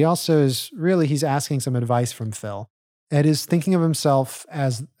something, but he also he's asking some advice from Phil. Ed is thinking of himself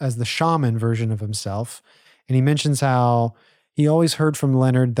as the shaman version of himself. And he mentions how he always heard from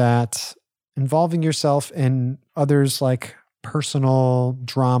Leonard that involving yourself in others' like personal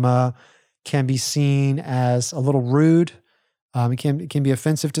drama can be seen as a little rude. It can be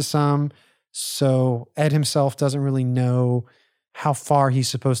offensive to some. So Ed himself doesn't really know how far he's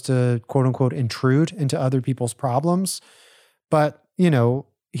supposed to, quote unquote, intrude into other people's problems. But,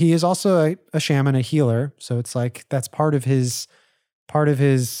 he is also a shaman, a healer. So it's like that's part of his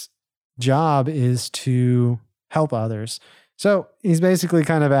job is to help others. So he's basically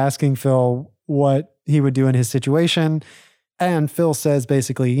kind of asking Phil what he would do in his situation. And Phil says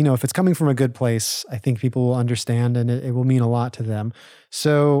basically, if it's coming from a good place, I think people will understand and it will mean a lot to them.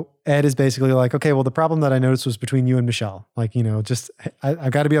 So Ed is basically like, okay, well, the problem that I noticed was between you and Michelle. Like,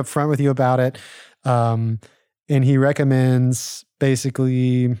 I've got to be upfront with you about it. And he recommends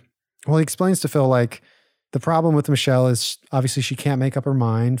basically, he explains to Phil, like, the problem with Michelle is obviously she can't make up her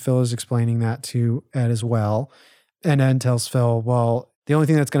mind. Phil is explaining that to Ed as well. And Ed tells Phil, well, the only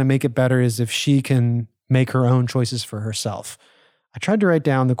thing that's going to make it better is if she can make her own choices for herself. I tried to write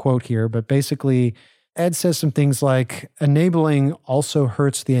down the quote here, but basically Ed says some things like enabling also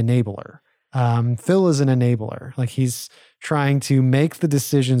hurts the enabler. Phil is an enabler. Like, he's trying to make the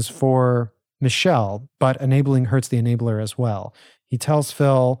decisions for Michelle, but enabling hurts the enabler as well. He tells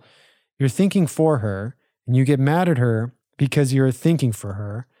Phil, you're thinking for her and you get mad at her because you're thinking for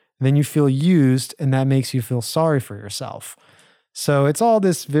her. And then you feel used and that makes you feel sorry for yourself. So it's all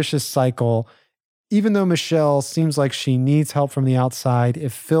this vicious cycle. Even though Michelle seems like she needs help from the outside,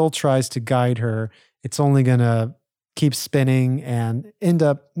 if Phil tries to guide her, it's only going to keep spinning and end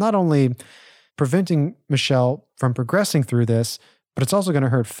up not only preventing Michelle from progressing through this, but it's also going to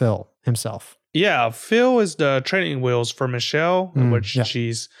hurt Phil himself. Yeah, Phil is the training wheels for Michelle, in which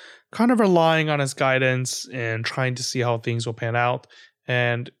she's kind of relying on his guidance and trying to see how things will pan out.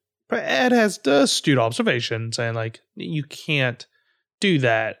 And Ed has the astute observation saying, like, you can't do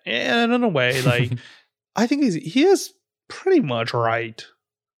that. And in a way, like, I think he is pretty much right.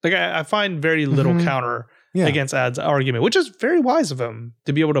 Like, I find very little counter against Ed's argument, which is very wise of him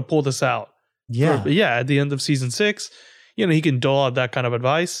to be able to pull this out. Yeah. At the end of season 6, he can dole out that kind of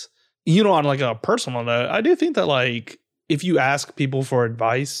advice. On like a personal note, I do think that, like, if you ask people for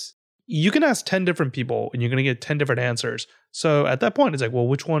advice, you can ask 10 different people and you're going to get 10 different answers. So at that point, it's like, well,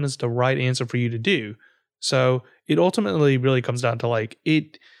 which one is the right answer for you to do? So it ultimately really comes down to, like,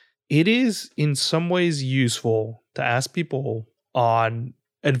 it is in some ways useful to ask people on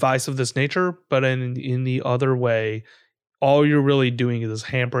advice of this nature, but in the other way, all you're really doing is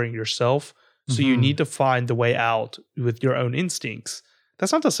hampering yourself. So you need to find the way out with your own instincts.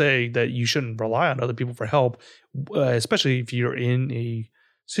 That's not to say that you shouldn't rely on other people for help, especially if you're in a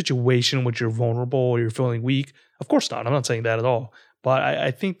situation in which you're vulnerable or you're feeling weak. Of course not. I'm not saying that at all. But I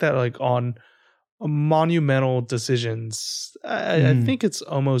think that, like, on monumental decisions, I think it's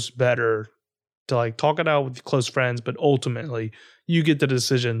almost better to, like, talk it out with close friends, but ultimately you get the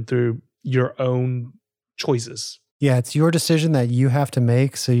decision through your own choices. Yeah, it's your decision that you have to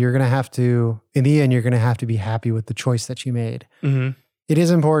make. So you're going to have to, in the end, you're going to have to be happy with the choice that you made. Mm-hmm. it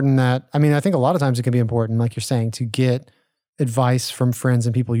is important that, I mean, I think a lot of times it can be important, like you're saying, to get advice from friends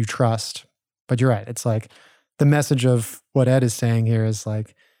and people you trust. But you're right. It's like the message of what Ed is saying here is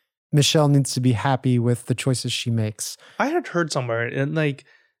like, Michelle needs to be happy with the choices she makes. I had heard somewhere, and like,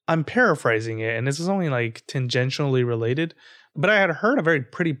 I'm paraphrasing it, and this is only like tangentially related, but I had heard a very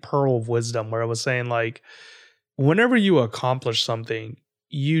pretty pearl of wisdom where it was saying like, whenever you accomplish something,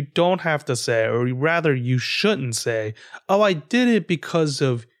 you don't have to say, or rather you shouldn't say, oh, I did it because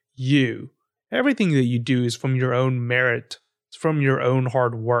of you. Everything that you do is from your own merit. It's from your own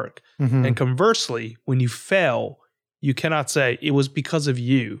hard work. Mm-hmm. And conversely, when you fail, you cannot say it was because of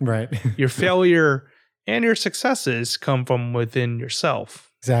you. Right. Your failure and your successes come from within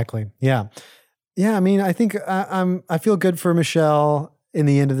yourself. Exactly. Yeah. Yeah. I mean, I think I feel good for Michelle in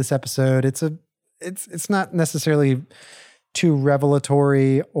the end of this episode. It's not necessarily too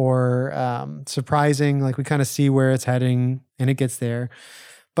revelatory or surprising. Like we kind of see where it's heading and it gets there.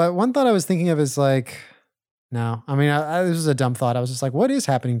 But one thought I was thinking of is like, no, I mean, this was a dumb thought. I was just like, what is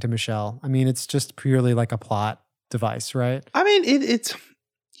happening to Michelle? I mean, it's just purely like a plot device, right? I mean, it's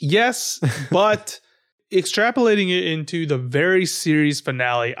yes, but extrapolating it into the very series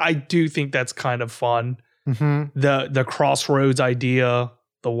finale, I do think that's kind of fun. Mm-hmm. The crossroads idea,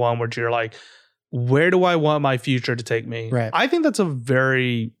 the one where you're like, where do I want my future to take me? Right. I think that's a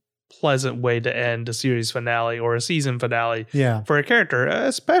very pleasant way to end a series finale or a season finale for a character,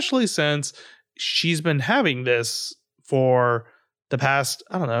 especially since she's been having this for the past,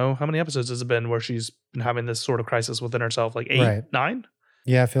 I don't know, how many episodes has it been where she's been having this sort of crisis within herself, like 8, 9?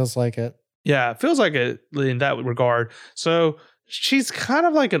 Yeah, it feels like it. Yeah, it feels like it in that regard. So she's kind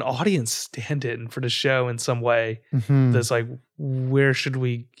of like an audience stand-in for the show in some way. Mm-hmm. That's like, where should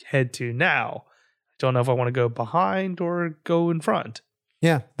we head to now? I don't know if I want to go behind or go in front.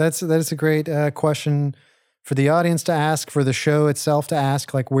 Yeah, that is a great question for the audience to ask, for the show itself to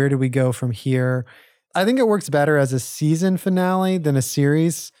ask, like, where do we go from here? I think it works better as a season finale than a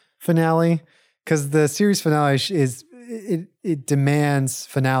series finale, because the series finale it demands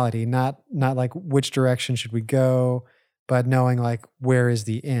finality, not like which direction should we go, but knowing like where is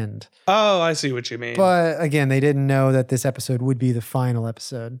the end. Oh, I see what you mean. But again, they didn't know that this episode would be the final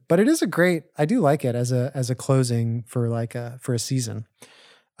episode. But it is I do like it as a closing for a season.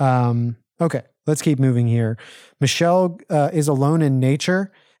 Okay, let's keep moving here. Michelle is alone in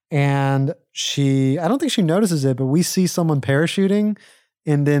nature, and I don't think she notices it, but we see someone parachuting,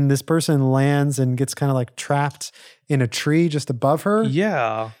 and then this person lands and gets kind of like trapped in a tree just above her.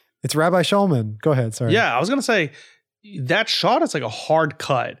 Yeah. It's Rabbi Shulman. Go ahead, sorry. Yeah, I was going to say, that shot is like a hard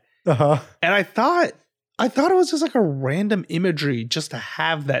cut. Uh-huh. And I thought it was just like a random imagery just to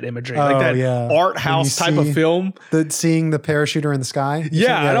have that imagery. Like that art house type of film. Seeing the parachuter in the sky.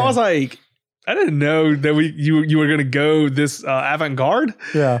 Yeah, and I was like, I didn't know that you were gonna go this avant-garde.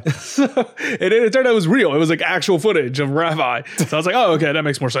 Yeah. So, and it turned out it was real. It was like actual footage of Rabbi. So I was like, oh, okay, that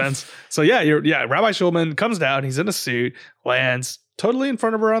makes more sense. So Rabbi Shulman comes down, he's in a suit, lands totally in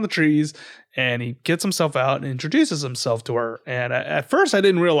front of her on the trees, and he gets himself out and introduces himself to her. And at first I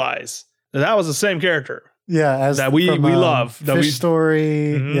didn't realize that was the same character. Yeah, as that we love. Fish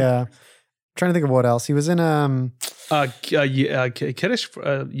Story. Mm-hmm. Yeah. I'm trying to think of what else. He was in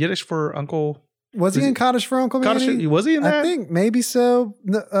Yiddish for Uncle. Was he in Kaddish for Uncle Manny? Was he in that? I think maybe so.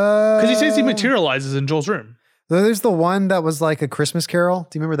 Because he says he materializes in Joel's room. There's the one that was like a Christmas Carol.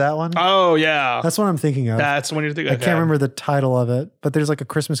 Do you remember that one? Oh, yeah. That's what I'm thinking of. That's the one you're thinking of. I can't remember the title of it, but there's like a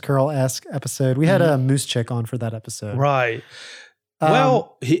Christmas Carol-esque episode. We had a Moose Chick on for that episode. Right.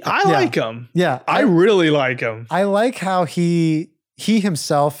 Well, I like him. Yeah. I really like him. I like how he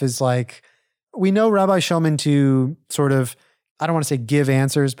himself is like, we know Rabbi Shulman to sort of, I don't want to say give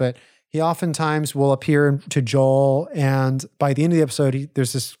answers, but he oftentimes will appear to Joel, and by the end of the episode,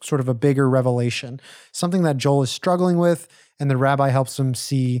 there's this sort of a bigger revelation, something that Joel is struggling with, and the rabbi helps him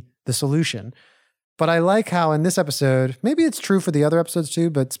see the solution. But I like how in this episode, maybe it's true for the other episodes too,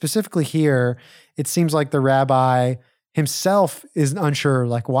 but specifically here, it seems like the rabbi himself is unsure,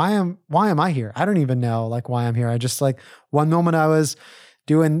 like, why am I here? I don't even know like why I'm here. I just like one moment I was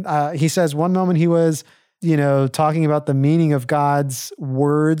doing, he says one moment he was, talking about the meaning of God's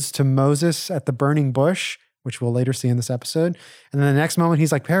words to Moses at the burning bush, which we'll later see in this episode. And then the next moment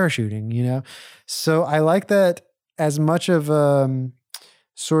he's like parachuting, So I like that as much of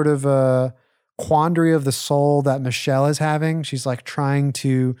sort of a quandary of the soul that Michelle is having. She's like trying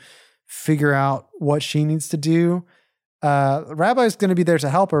to figure out what she needs to do. Rabbi's going to be there to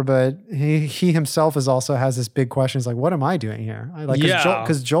help her, but he himself also has this big question. He's like, what am I doing here?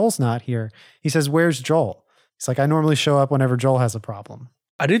 Because Joel's not here. He says, where's Joel? He's like, I normally show up whenever Joel has a problem.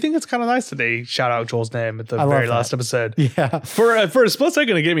 I do think it's kind of nice that they shout out Joel's name at the I love very that. last episode. Yeah. For a split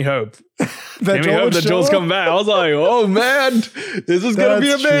second, it gave me hope. That Joel's coming back. I was like, oh man, this is going to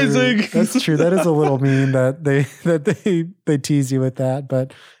be amazing. That's true. That is a little mean that they tease you with that,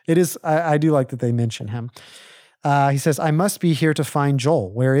 but it is, I do like that they mention him. He says, I must be here to find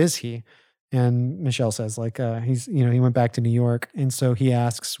Joel. Where is he? And Michelle says, like, he went back to New York. And so he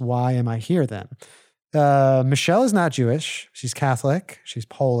asks, why am I here then? Michelle is not Jewish. She's Catholic. She's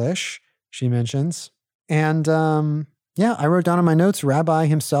Polish, she mentions. And I wrote down in my notes, Rabbi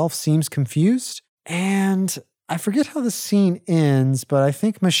himself seems confused. And I forget how the scene ends, but I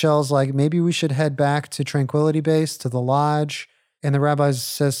think Michelle's like, maybe we should head back to Tranquility Base, to the lodge. And the rabbi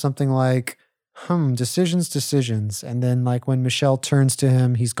says something like, decisions. And then like when Michelle turns to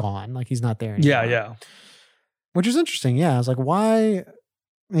him, he's gone. Like he's not there anymore. Yeah. Which is interesting. Yeah. I was like, why?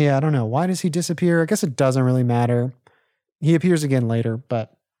 Yeah, I don't know. Why does he disappear? I guess it doesn't really matter. He appears again later,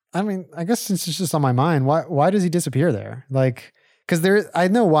 but I mean, I guess since it's just on my mind, why does he disappear there? Like, I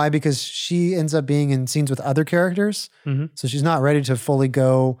know why, because she ends up being in scenes with other characters. Mm-hmm. So she's not ready to fully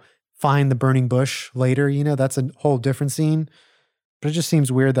go find the burning bush later. That's a whole different scene. But it just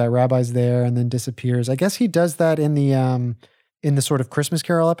seems weird that Rabbi's there and then disappears. I guess he does that in the sort of Christmas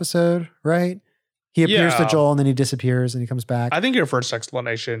Carol episode, right? He appears to Joel and then he disappears and he comes back. I think your first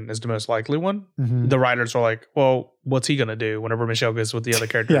explanation is the most likely one. Mm-hmm. The writers are like, well, what's he going to do whenever Michelle goes with the other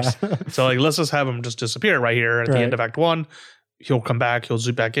characters? So like, let's just have him just disappear right here at the end of Act 1. He'll come back. He'll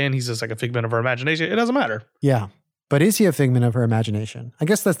zoom back in. He's just like a figment of her imagination. It doesn't matter. Yeah. But is he a figment of her imagination? I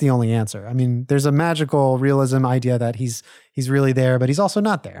guess that's the only answer. I mean, there's a magical realism idea that he's really there, but he's also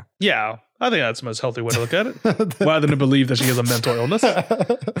not there. Yeah. I think that's the most healthy way to look at it. Rather than to believe that she has a mental illness.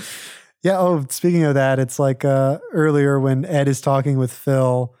 Yeah. Oh, speaking of that, it's like earlier when Ed is talking with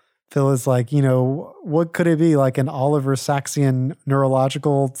Phil is like, what could it be? Like an Oliver Sacksian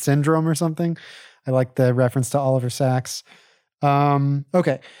neurological syndrome or something? I like the reference to Oliver Sacks.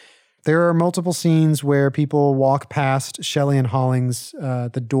 Okay. There are multiple scenes where people walk past Shelley and Hollings,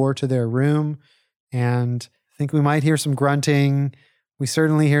 the door to their room, and I think we might hear some grunting. We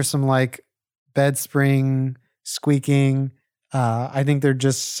certainly hear some like bed spring squeaking. I think they're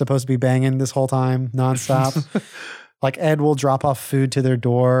just supposed to be banging this whole time, nonstop. Like Ed will drop off food to their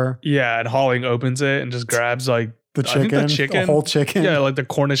door. Yeah, and Holling opens it and just grabs like the whole chicken. Yeah, like the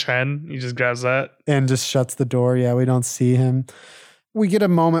Cornish hen. He just grabs that. And just shuts the door. Yeah, we don't see him. We get a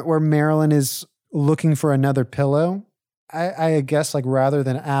moment where Marilyn is looking for another pillow. I guess like rather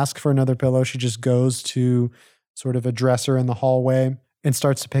than ask for another pillow, she just goes to sort of a dresser in the hallway and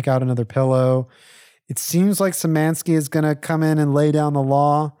starts to pick out another pillow. It seems like Szymanski is going to come in and lay down the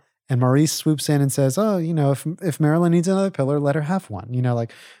law, and Maurice swoops in and says, oh, if Marilyn needs another pillow, let her have one. We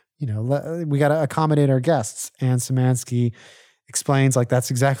got to accommodate our guests. And Szymanski explains like, that's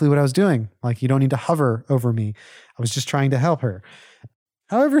exactly what I was doing. Like, you don't need to hover over me. I was just trying to help her.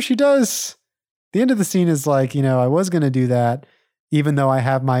 However, she does. The end of the scene is like, I was going to do that, even though I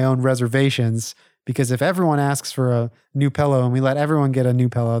have my own reservations, because if everyone asks for a new pillow and we let everyone get a new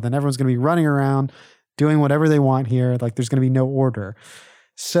pillow, then everyone's going to be running around doing whatever they want here. Like there's going to be no order.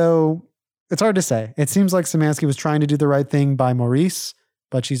 So it's hard to say. It seems like Szymanski was trying to do the right thing by Maurice,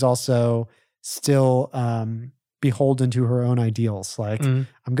 but she's also still beholden to her own ideals. Like, I'm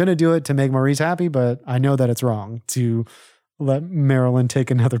going to do it to make Maurice happy, but I know that it's wrong to let Marilyn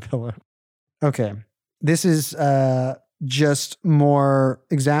take another pillow. Okay. This is just more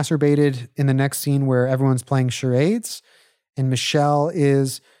exacerbated in the next scene where everyone's playing charades and Michelle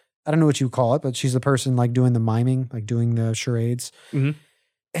is, I don't know what you call it, but she's the person like doing the miming, like doing the charades. Mm-hmm.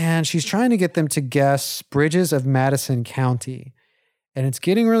 And she's trying to get them to guess bridges of Madison County. And it's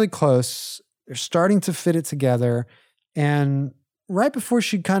getting really close. They're starting to fit it together. And right before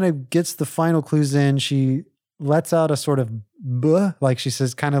she kind of gets the final clues in, she lets out a sort of buh, like she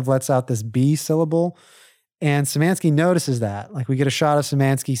says, kind of lets out this B syllable. And Szymanski notices that. Like we get a shot of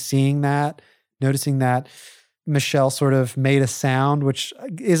Szymanski seeing that, noticing that Michelle sort of made a sound, which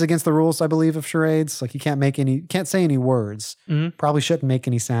is against the rules, I believe, of charades. Like you can't say any words. Mm-hmm. Probably shouldn't make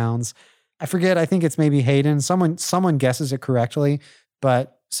any sounds. I forget. I think it's maybe Hayden. Someone guesses it correctly,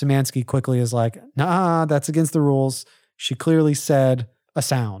 but Szymanski quickly is like, nah, that's against the rules. She clearly said a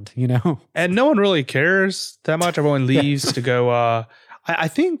sound, And no one really cares that much. Everyone leaves to go. I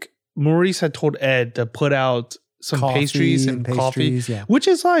think Maurice had told Ed to put out some pastries and coffee, yeah. Which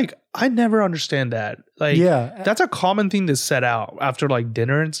is like, I never understand that. Like, yeah, that's a common thing to set out after like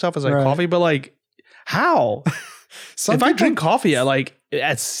dinner and stuff is like right. coffee, but like, how? If I drink coffee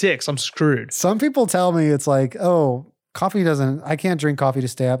at 6, I'm screwed. Some people tell me it's like, oh, I can't drink coffee to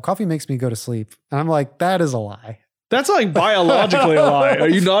stay up. Coffee makes me go to sleep. And I'm like, that is a lie. That's like biologically a lie. Are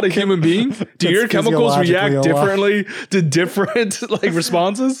you not a human being? Do your chemicals react differently to different like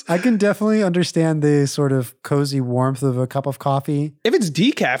responses? I can definitely understand the sort of cozy warmth of a cup of coffee. If it's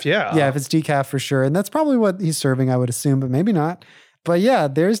decaf, yeah. Yeah, if it's decaf for sure. And that's probably what he's serving, I would assume, but maybe not. But yeah,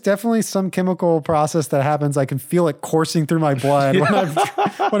 there's definitely some chemical process that happens. I can feel it coursing through my blood when I've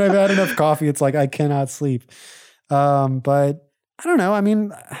had enough coffee. It's like I cannot sleep. But I don't know. I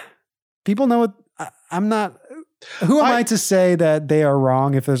mean, people know what I'm not. Who am I to say that they are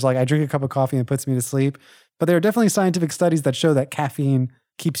wrong if there's like, I drink a cup of coffee and it puts me to sleep? But there are definitely scientific studies that show that caffeine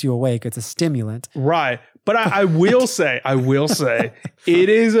keeps you awake. It's a stimulant. Right. But I will say, it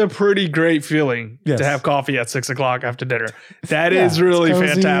is a pretty great feeling to have coffee at 6 o'clock after dinner. That is really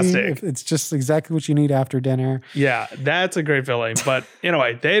fantastic. It's just exactly what you need after dinner. Yeah, that's a great feeling. But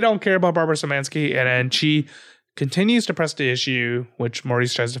anyway, they don't care about Barbara Szymanski. And then she continues to press the issue, which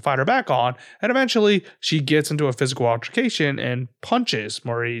Maurice tries to fight her back on. And eventually she gets into a physical altercation and punches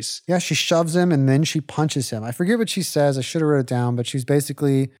Maurice. Yeah, she shoves him and then she punches him. I forget what she says. I should have wrote it down, but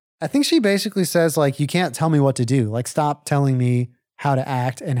I think she basically says like, you can't tell me what to do. Like, stop telling me how to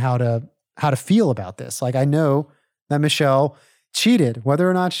act and how to feel about this. Like, I know that Michelle cheated, whether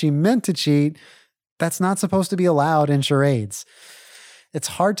or not she meant to cheat. That's not supposed to be allowed in charades. It's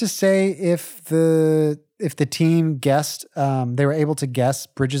hard to say if the team guessed, they were able to guess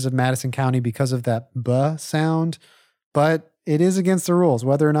Bridges of Madison County because of that "buh" sound, but it is against the rules.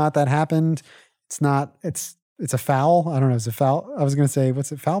 Whether or not that happened, it's a foul. I don't know. Is it foul? I was going to say,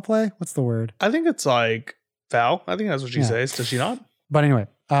 what's it? Foul play? What's the word? I think it's like foul. I think that's what she says. Does she not? But anyway,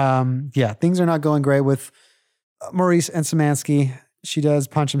 things are not going great with Maurice and Szymanski. She does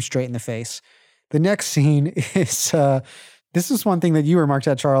punch him straight in the face. The next scene is, this is one thing that you remarked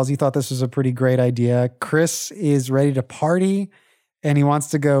at, Charles. You thought this was a pretty great idea. Chris is ready to party and he wants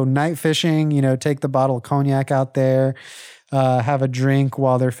to go night fishing, take the bottle of cognac out there, have a drink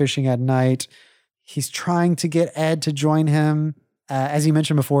while they're fishing at night. He's trying to get Ed to join him. As you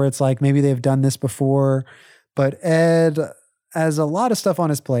mentioned before, it's like maybe they've done this before, but Ed has a lot of stuff on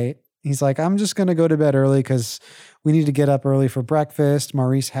his plate. He's like, I'm just going to go to bed early because we need to get up early for breakfast.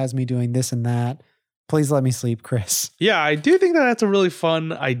 Maurice has me doing this and that. Please let me sleep, Chris. Yeah, I do think that that's a really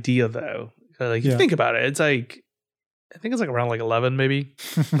fun idea, though. Like, you think about it, it's like, I think it's like around like 11, maybe,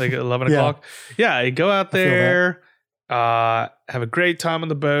 like 11 o'clock. Yeah, you go out there, have a great time on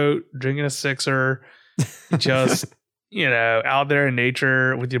the boat, drinking a sixer, just, out there in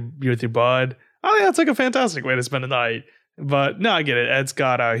nature with your bud. I think that's like a fantastic way to spend a night. But no, I get it. Ed's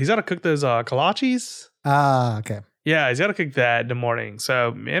he's got to cook those kolaches. Ah, okay. Yeah, he's got to cook that in the morning.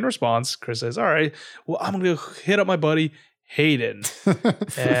 So in response, Chris says, all right, well, I'm going to hit up my buddy Hayden.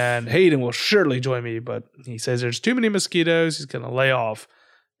 And Hayden will surely join me. But he says there's too many mosquitoes. He's going to lay off.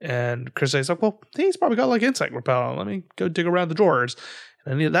 And Chris says, well, he's probably got like insect repellent. Let me go dig around the drawers.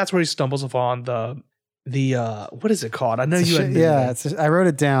 And that's where he stumbles upon the what is it called? I know you had I wrote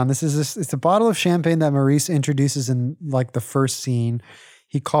it down. It's a bottle of champagne that Maurice introduces in like the first scene.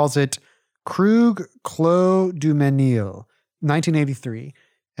 He calls it Krug Clos du Menil, 1983.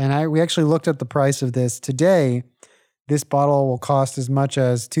 And we actually looked at the price of this today. This bottle will cost as much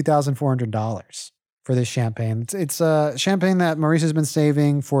as $2,400 for this champagne. It's a champagne that Maurice has been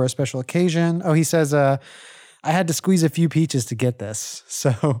saving for a special occasion. Oh, he says, I had to squeeze a few peaches to get this.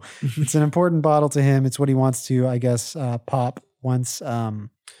 So it's an important bottle to him. It's what he wants to, I guess, pop once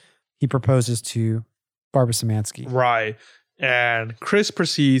he proposes to Barbara Szymanski. Right. And Chris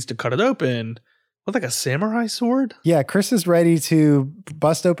proceeds to cut it open with like a samurai sword. Yeah, Chris is ready to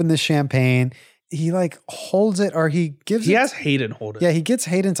bust open this champagne. He like holds it, or he has Hayden hold it. Yeah, he gets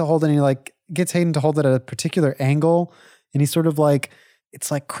Hayden to hold it, and he like gets Hayden to hold it at a particular angle. And he's sort of like, it's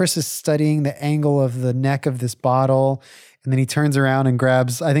like Chris is studying the angle of the neck of this bottle. And then he turns around and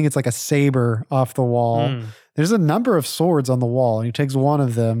grabs, I think it's like a saber off the wall. There's a number of swords on the wall, and he takes one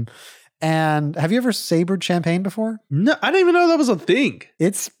of them. And have you ever sabered champagne before? No, I didn't even know that was a thing.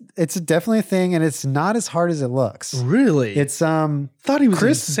 It's definitely a thing, and it's not as hard as it looks. Really? It's thought he was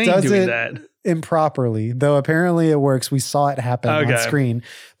Chris insane does doing it that improperly, though apparently it works. We saw it happen on screen.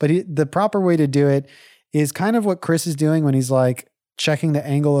 But the proper way to do it is kind of what Chris is doing when he's like checking the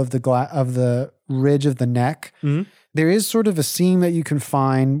angle of the ridge of the neck. Mm-hmm. There is sort of a seam that you can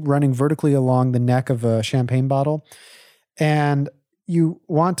find running vertically along the neck of a champagne bottle, and you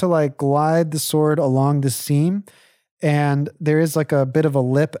want to like glide the sword along the seam, and there is like a bit of a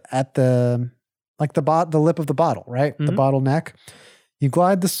lip at the lip of the bottle, right? Mm-hmm. The bottle neck. You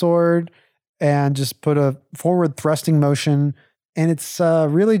glide the sword and just put a forward thrusting motion, and it's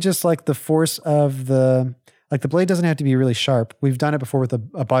really just like the force of the blade doesn't have to be really sharp. We've done it before with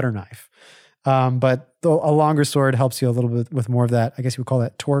a butter knife. But a longer sword helps you a little bit with more of that. I guess you would call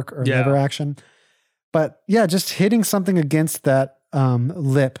that torque or lever action. But yeah, just hitting something against that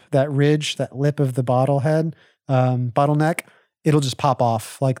lip, that ridge, that lip of the bottleneck, it'll just pop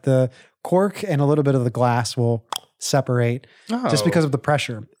off. Like the cork and a little bit of the glass will separate just because of the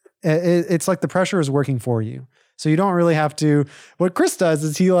pressure. It's like the pressure is working for you. So you don't really have to. What Chris does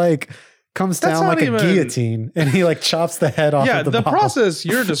is he like comes down like a guillotine and he like chops the head off of the bottle. Process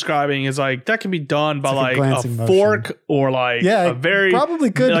you're describing is like that can be done by like a fork or like a very probably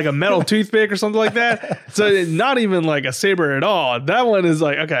good like a metal toothpick or something like that. So not even like a saber at all. That one is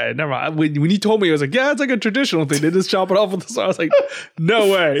like, okay, never mind. When you told me, I was like, yeah, it's like a traditional thing. They just chop it off with the. So I was like, no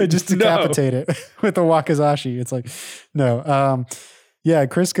way. They just decapitate it with the wakizashi. It's like, no. Yeah,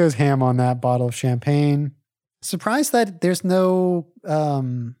 Chris goes ham on that bottle of champagne. Surprised that there's no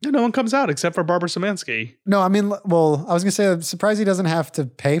one comes out except for Barbara Szymanski. No, I mean, well, I was gonna say I'm surprised he doesn't have to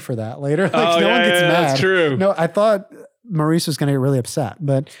pay for that later. Like no one gets mad. That's true. No, I thought Maurice was gonna get really upset,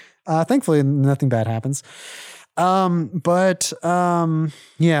 but thankfully nothing bad happens. Yeah, Barbara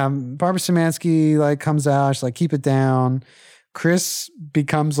Szymanski like comes out, she's like, keep it down. Chris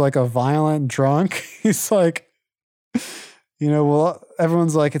becomes like a violent drunk. He's like, well,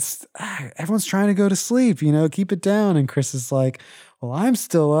 everyone's like, everyone's trying to go to sleep, keep it down. And Chris is like, well, I'm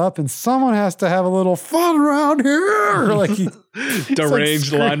still up and someone has to have a little fun around here. Like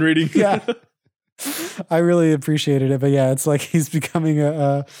deranged line reading. Yeah. I really appreciated it. But yeah, it's like he's becoming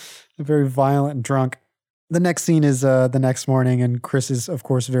a very violent drunk. The next scene is the next morning and Chris is, of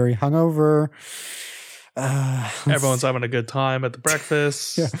course, very hungover. Everyone's having a good time at the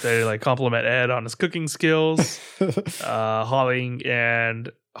breakfast. They like compliment Ed on his cooking skills. Holly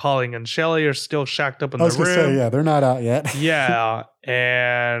and Shelley are still shacked up in the room. Say, they're not out yet. Yeah,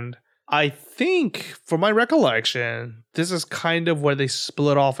 and I think, from my recollection, this is kind of where they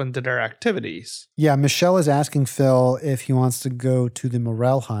split off into their activities. Yeah, Michelle is asking Phil if he wants to go to the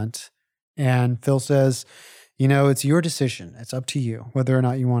morel hunt, and Phil says, it's your decision. It's up to you whether or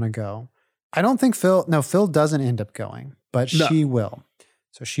not you want to go. I don't think Phil doesn't end up going, but she will.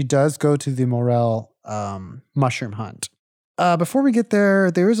 So she does go to the morel mushroom hunt. Before we get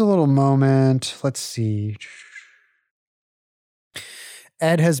there, there is a little moment. Let's see.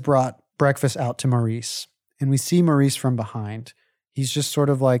 Ed has brought breakfast out to Maurice, and we see Maurice from behind. He's just sort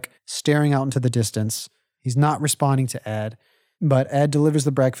of like staring out into the distance. He's not responding to Ed, but Ed delivers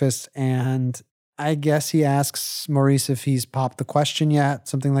the breakfast, and I guess he asks Maurice if he's popped the question yet,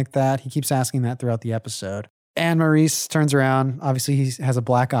 something like that. He keeps asking that throughout the episode. And Maurice turns around. Obviously, he has a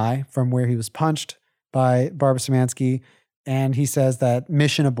black eye from where he was punched by Barbara Szymanski. And he says that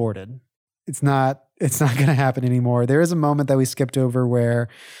mission aborted. It's not going to happen anymore. There is a moment that we skipped over where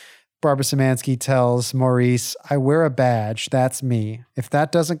Barbara Szymanski tells Maurice, I wear a badge. That's me. If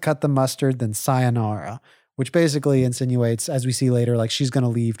that doesn't cut the mustard, then sayonara. Which basically insinuates, as we see later, like she's going to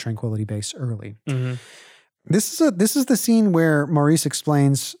leave Tranquility Base early. Mm-hmm. This is the scene where Maurice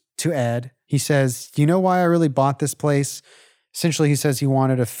explains to Ed. He says, "You know why I really bought this place?" Essentially, he says he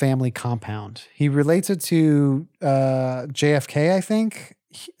wanted a family compound. He relates it to JFK, I think,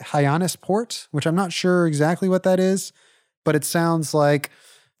 Hyannis Port, which I'm not sure exactly what that is, but it sounds like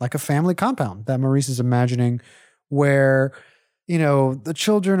a family compound that Maurice is imagining, where the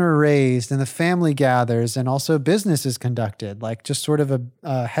children are raised and the family gathers and also business is conducted, like just sort of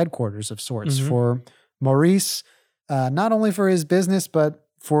a headquarters of sorts for Maurice, not only for his business, but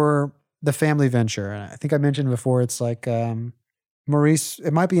for the family venture. And I think I mentioned before, it's like Maurice,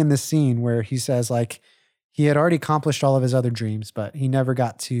 it might be in this scene where he says like he had already accomplished all of his other dreams, but he never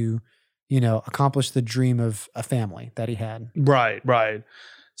got to, accomplish the dream of a family that he had. Right.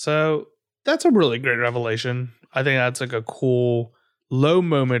 So that's a really great revelation. I think that's like a cool low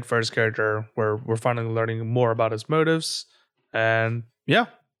moment for his character where we're finally learning more about his motives. And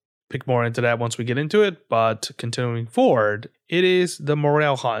pick more into that once we get into it. But continuing forward, it is the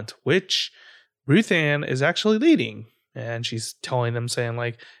morale hunt, which Ruth Ann is actually leading. And she's telling them, saying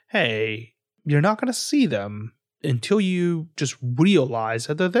like, hey, you're not going to see them until you just realize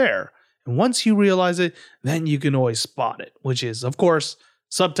that they're there. And once you realize it, then you can always spot it, which is, of course,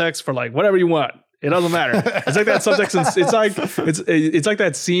 subtext for like whatever you want. It doesn't matter. It's like that subtext. It's like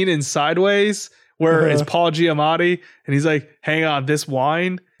that scene in Sideways where it's Paul Giamatti and he's like, hang on, this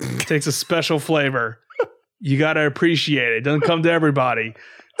wine takes a special flavor. You got to appreciate it. It doesn't come to everybody.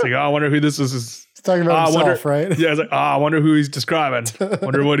 It's like, I wonder who this is. He's talking about himself, right? Yeah, it's like, I wonder who he's describing.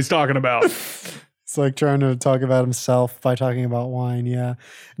 Wonder what he's talking about. It's like trying to talk about himself by talking about wine. Yeah.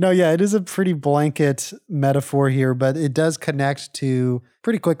 No, yeah, it is a pretty blanket metaphor here, but it does connect to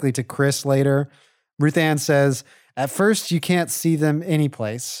pretty quickly to Chris later. Ruth Ann says, at first you can't see them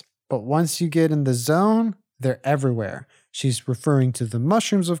anyplace, but once you get in the zone, they're everywhere. She's referring to the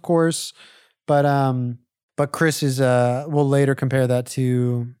mushrooms, of course, but Chris is will later compare that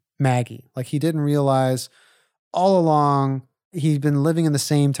to Maggie. Like he didn't realize all along he'd been living in the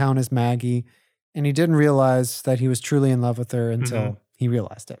same town as Maggie, and he didn't realize that he was truly in love with her until he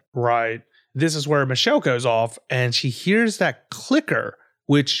realized it. Right. This is where Michelle goes off and she hears that clicker,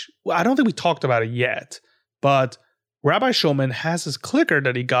 which I don't think we talked about it yet, but Rabbi Shulman has his clicker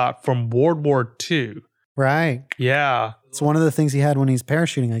that he got from World War II. Right. Yeah. It's one of the things he had when he's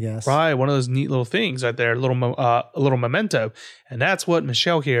parachuting, I guess. Right. One of those neat little things right there, a little memento. And that's what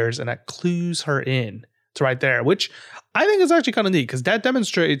Michelle hears, and that clues her in. It's right there, which I think is actually kind of neat because that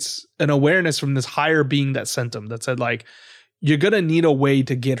demonstrates an awareness from this higher being that sent him, that said, like, you're going to need a way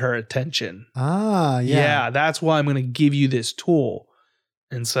to get her attention. Ah, yeah. Yeah, that's why I'm going to give you this tool.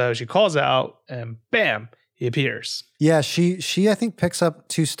 And so she calls out and bam, he appears. Yeah, she I think picks up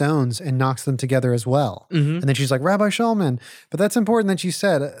 2 stones and knocks them together as well. Mm-hmm. And then she's like, Rabbi Shulman. But that's important that you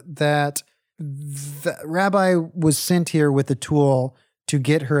said that the Rabbi was sent here with a tool to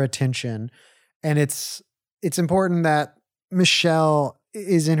get her attention. And it's important that Michelle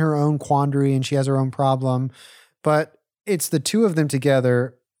is in her own quandary and she has her own problem. But it's the 2 of them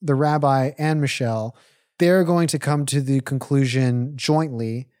together, the Rabbi and Michelle. They're going to come to the conclusion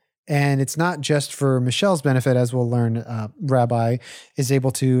jointly. And it's not just for Michelle's benefit, as we'll learn. Rabbi is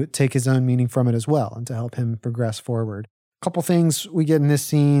able to take his own meaning from it as well and to help him progress forward. A couple things we get in this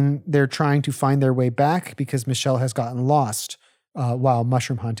scene. They're trying to find their way back because Michelle has gotten lost while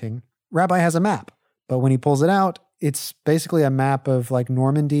mushroom hunting. Rabbi has a map, but when he pulls it out, it's basically a map of like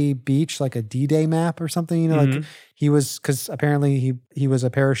Normandy Beach, like a D-Day map or something. You know, like he was, because apparently he was a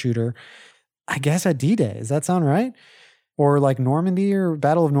parachuter, I guess at D-Day. Does that sound right? Or like Normandy or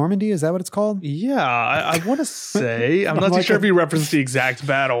Battle of Normandy? Is that what it's called? Yeah, I want to say. I'm not too sure if he referenced the exact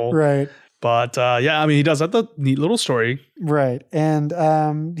battle. Right. But yeah, I mean, he does have the neat little story. Right.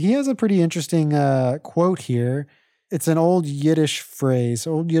 And he has a pretty interesting quote here. It's an old Yiddish phrase,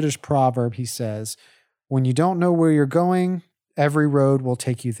 old Yiddish proverb. He says, when you don't know where you're going, every road will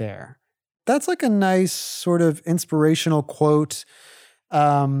take you there. That's like a nice sort of inspirational quote.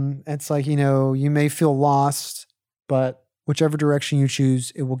 It's like, you know, you may feel lost, but whichever direction you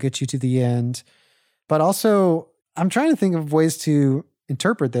choose, it will get you to the end. But also, I'm trying to think of ways to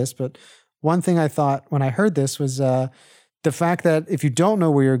interpret this, but one thing I thought when I heard this was the fact that if you don't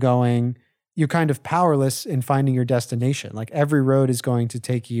know where you're going, you're kind of powerless in finding your destination. Like every road is going to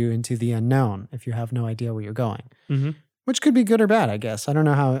take you into the unknown if you have no idea where you're going, which could be good or bad, I guess. I don't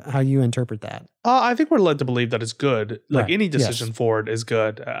know how you interpret that. I think we're led to believe that it's good. Like Right. any decision for it is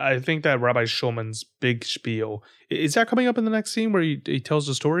good. I think that Rabbi Shulman's big spiel, is that coming up in the next scene where he tells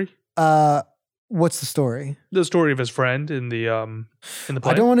the story? What's the story? The story of his friend in the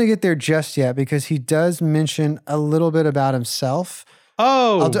play? I don't want to get there just yet because he does mention a little bit about himself.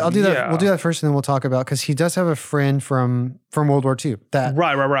 Oh, I'll do that. yeah. We'll do that first, and then we'll talk about, because he does have a friend from World War II that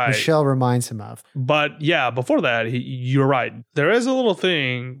Right. Michelle reminds him of. But yeah, before that, you're right. There is a little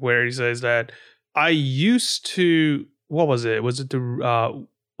thing where he says that I used to. What was it? Was it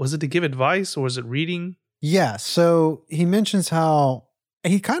to give advice, or was it reading? Yeah. So he mentions how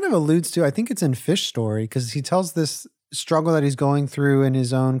he kind of alludes to, I think it's in Fish Story, because he tells this struggle that he's going through in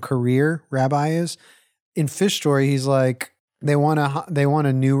his own career. Rabbi is in Fish Story. He's like, they want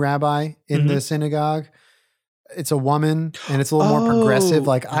a new rabbi in the synagogue. It's a woman, and it's a little more progressive.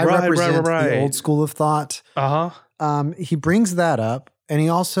 Like I represent the old school of thought. He brings that up, and he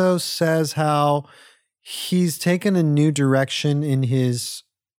also says how he's taken a new direction in his,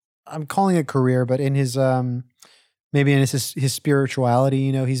 I'm calling it career, but in his maybe in his spirituality.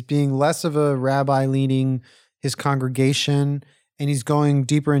 You know, he's being less of a rabbi leading his congregation, and he's going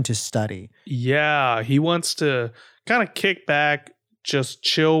deeper into study. Yeah, he wants to kind of kick back, just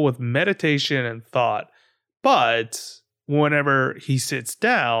chill with meditation and thought. But whenever he sits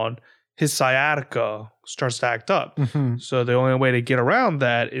down, his sciatica starts to act up. So the only way to get around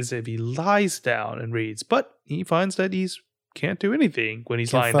that is if he lies down and reads. But he finds that he can't do anything when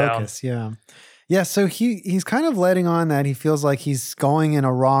he's lying focus, down. Yeah. So he's kind of letting on that he feels like he's going in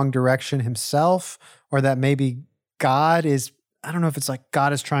a wrong direction himself, or that maybe God is, I don't know if it's like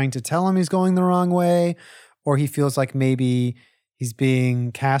God is trying to tell him he's going the wrong way, or he feels like maybe he's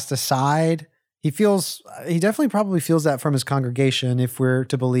being cast aside. He definitely probably feels that from his congregation, if we're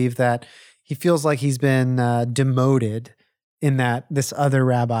to believe that he feels like he's been demoted, in that this other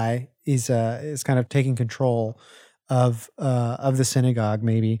rabbi is kind of taking control of the synagogue,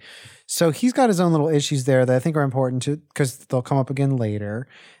 maybe. So he's got his own little issues there that I think are important because they'll come up again later.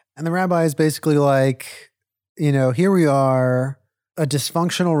 And the rabbi is basically like, you know, here we are. a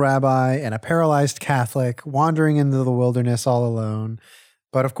dysfunctional rabbi and a paralyzed Catholic wandering into the wilderness all alone.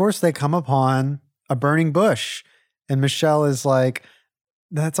 But of course, they come upon a burning bush. And Michelle is like,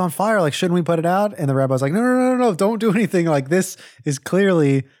 that's on fire. Like, shouldn't we put it out? And the rabbi's like, no, don't do anything. Like, this is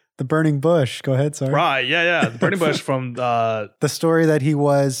clearly the burning bush. Go ahead, sorry. Right, yeah. The burning bush from the story that he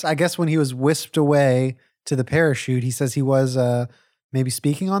was, I guess when he was whisked away to the parachute, he says he was maybe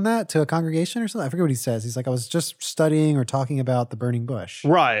speaking on that to a congregation or something. I forget what he says. He's like, I was just studying or talking about the burning bush.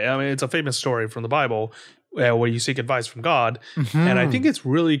 Right. I mean, it's a famous story from the Bible where you seek advice from God. Mm-hmm. And I think it's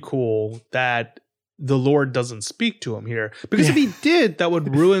really cool that the Lord doesn't speak to him here. Because if he did, that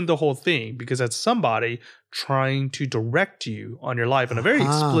would ruin the whole thing. Because that's somebody trying to direct you on your life in a very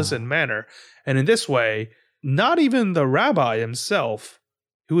explicit manner. And in this way, not even the rabbi himself,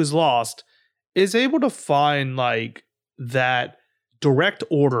 who is lost, is able to find like that direct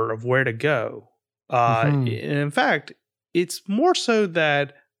order of where to go. And in fact, it's more so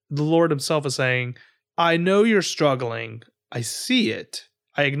that the Lord himself is saying, I know you're struggling. I see it.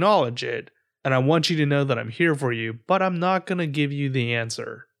 I acknowledge it. And I want you to know that I'm here for you, but I'm not going to give you the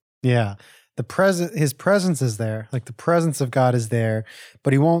answer. Yeah. His presence is there. Like the presence of God is there,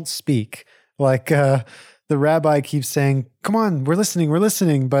 but he won't speak. Like the rabbi keeps saying, come on, we're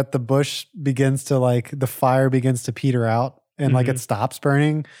listening. But the bush begins to the fire begins to peter out and like it stops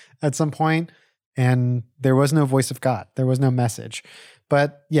burning at some point. And there was no voice of God. There was no message.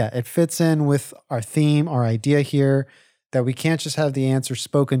 But yeah, it fits in with our theme, our idea here that we can't just have the answer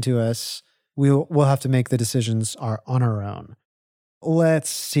spoken to us. We'll have to make the decisions on our own. Let's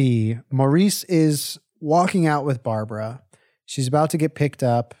see. Maurice is walking out with Barbara. She's about to get picked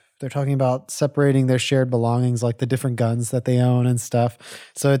up. They're talking about separating their shared belongings, like the different guns that they own and stuff.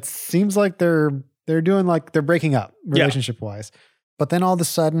 So it seems like they're doing they're breaking up relationship-wise. But then all of a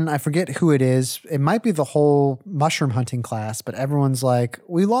sudden, I forget who it is. It might be the whole mushroom hunting class, but everyone's like,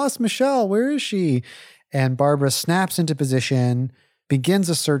 we lost Michelle. Where is she? And Barbara snaps into position, begins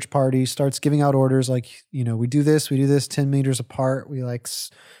a search party, starts giving out orders like, we do this 10 meters apart. We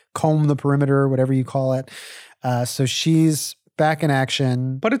comb the perimeter, whatever you call it. So she's back in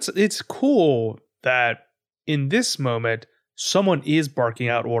action. But it's cool that in this moment, someone is barking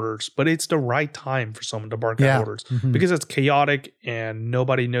out orders, but it's the right time for someone to bark out orders because it's chaotic and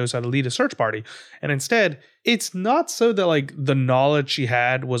nobody knows how to lead a search party. And instead, it's not so that the knowledge she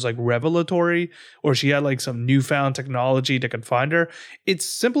had was revelatory or she had some newfound technology that could find her. It's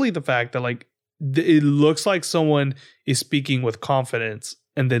simply the fact that it looks like someone is speaking with confidence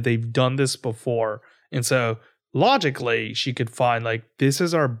and that they've done this before. And so logically, she could find this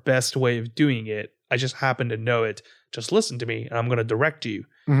is our best way of doing it. I just happen to know it. Just listen to me and I'm going to direct you.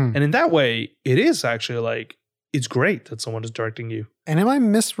 And in that way, it is actually it's great that someone is directing you. And am I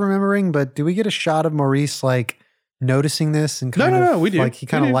misremembering, but do we get a shot of Maurice noticing this and No, we do. He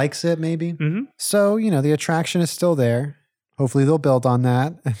kind of likes it maybe? Mm-hmm. So, the attraction is still there. Hopefully they'll build on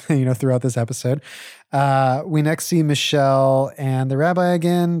that, throughout this episode. We next see Michelle and the rabbi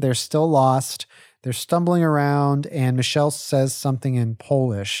again. They're still lost. They're stumbling around and Michelle says something in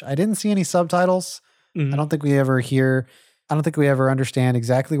Polish. I didn't see any subtitles. I don't think we ever understand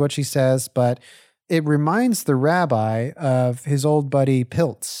exactly what she says, but it reminds the rabbi of his old buddy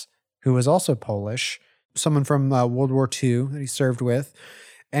Piltz, who was also Polish, someone from World War II that he served with.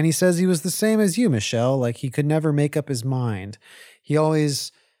 And he says he was the same as you, Michelle. He could never make up his mind. He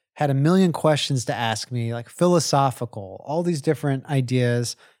always had a million questions to ask me, philosophical, all these different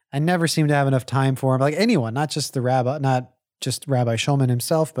ideas. I never seemed to have enough time for him. Anyone, not just the rabbi, not just Rabbi Shulman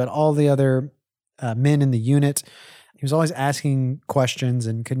himself, but all the other men in the unit. He was always asking questions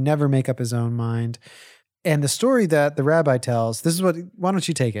and could never make up his own mind. And the story that the rabbi tells, why don't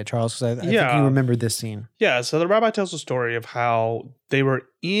you take it, Charles? Because I think you remembered this scene. Yeah, so the rabbi tells a story of how they were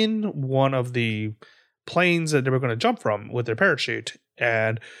in one of the planes that they were going to jump from with their parachute.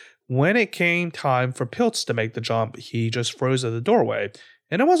 And when it came time for Piltz to make the jump, he just froze at the doorway.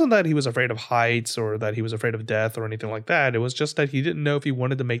 And it wasn't that he was afraid of heights or that he was afraid of death or anything like that. It was just that he didn't know if he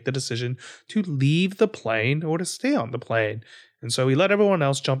wanted to make the decision to leave the plane or to stay on the plane. And so he let everyone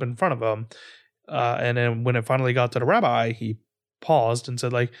else jump in front of him. And then when it finally got to the rabbi, he paused and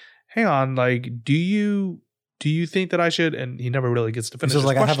said, hang on, do you think that I should? And he never really gets to finish his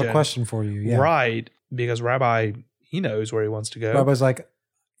question. I have a question for you. Yeah. Right. Because rabbi, he knows where he wants to go. Rabbi's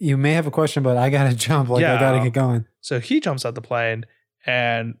you may have a question, but I got to jump. I got to get going. So he jumps out the plane.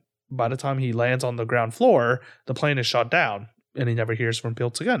 And by the time he lands on the ground floor, the plane is shot down and he never hears from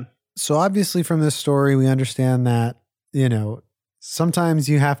Piltz again. So obviously from this story, we understand that, sometimes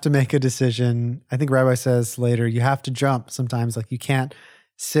you have to make a decision. I think Rabbi says later, you have to jump sometimes. You can't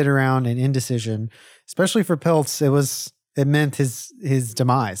sit around in indecision, especially for Piltz. It was it meant his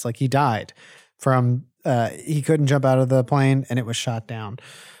demise. Like he died from, he couldn't jump out of the plane and it was shot down.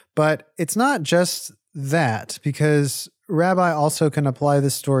 But it's not just that, because Rabbi also can apply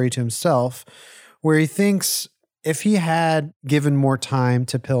this story to himself, where he thinks if he had given more time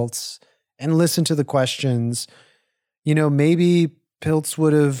to Piltz and listened to the questions, maybe Piltz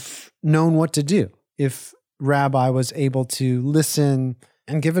would have known what to do if Rabbi was able to listen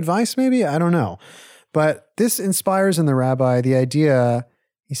and give advice, maybe? I don't know. But this inspires in the Rabbi the idea,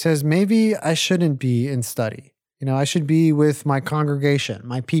 he says, maybe I shouldn't be in study. I should be with my congregation,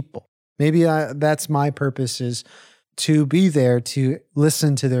 my people. Maybe that's my purpose, is to be there to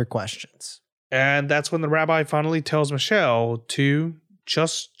listen to their questions. And that's when the Rabbi finally tells Michelle to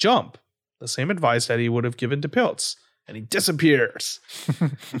just jump. The same advice that he would have given to Piltz. And he disappears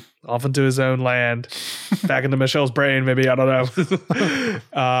off into his own land, back into Michelle's brain, maybe. I don't know.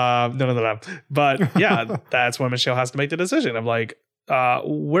 No. But yeah, that's when Michelle has to make the decision of like,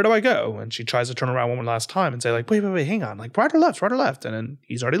 where do I go? And she tries to turn around one last time and say like, wait, hang on. Like right or left. And then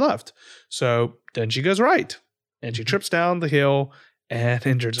he's already left. So then she goes right. And she trips down the hill and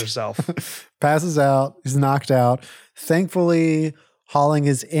injures herself. Passes out. He's knocked out. Thankfully, Holling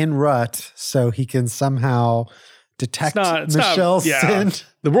is in rut, so he can somehow detect Michelle's sin.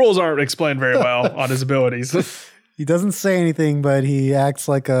 The rules aren't explained very well on his abilities. He doesn't say anything, but he acts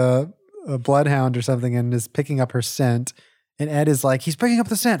like a bloodhound or something and is picking up her scent. And Ed is like, he's picking up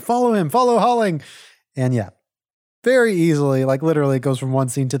the scent. Follow him. Follow Holling. And yeah, very easily, like literally it goes from one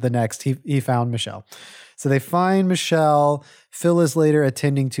scene to the next. He found Michelle. So they find Michelle. Phil is later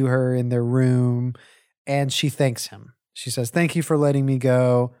attending to her in their room, and she thanks him. She says, thank you for letting me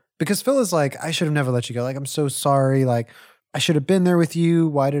go. Because Phil is like, I should have never let you go. Like, I'm so sorry. Like, I should have been there with you.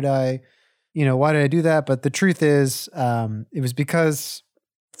 Why did I do that? But the truth is, it was because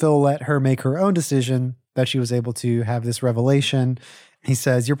Phil let her make her own decision that she was able to have this revelation. He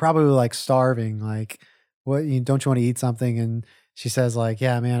says, you're probably like starving. Like, what, don't you want to eat something? And she says like,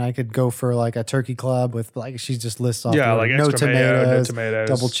 yeah, man, I could go for like a turkey club with like, she just lists off like no tomatoes,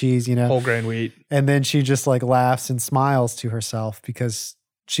 double cheese, cheese, whole grain wheat. And then she just like laughs and smiles to herself because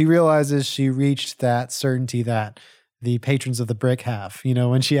she realizes she reached that certainty that the patrons of the Brick have.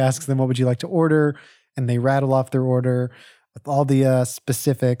 When she asks them, what would you like to order? And they rattle off their order with all the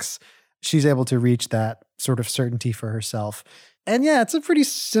specifics. She's able to reach that sort of certainty for herself. And yeah, it's a pretty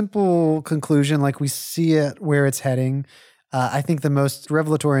simple conclusion. Like we see it where it's heading. I think the most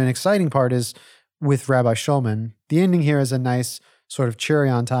revelatory and exciting part is with Rabbi Shulman. The ending here is a nice sort of cherry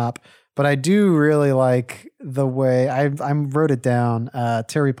on top, but I do really like the way I wrote it down.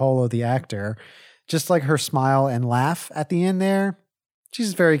 Terry Polo, the actor, just like her smile and laugh at the end there.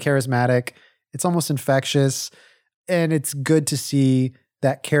 She's very charismatic. It's almost infectious, and it's good to see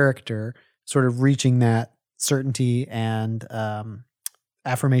that character sort of reaching that certainty and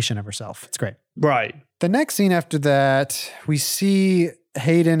affirmation of herself. It's great. Right. The next scene after that, we see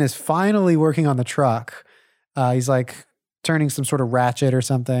Hayden is finally working on the truck. He's like turning some sort of ratchet or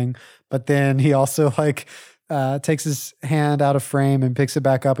something, but then he also like takes his hand out of frame and picks it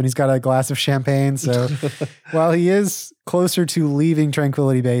back up, and he's got a glass of champagne. So while he is closer to leaving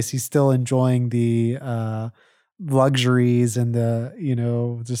Tranquility Base, he's still enjoying the luxuries and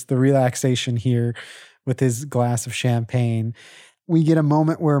the, just the relaxation here with his glass of champagne. We get a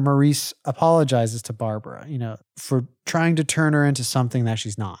moment where Maurice apologizes to Barbara, for trying to turn her into something that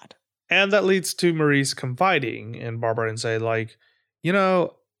she's not. And that leads to Maurice confiding in Barbara and say like,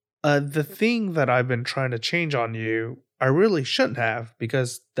 the thing that I've been trying to change on you, I really shouldn't have,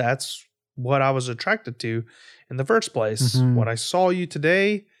 because that's what I was attracted to in the first place. Mm-hmm. When I saw you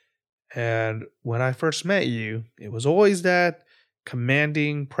today and when I first met you, it was always that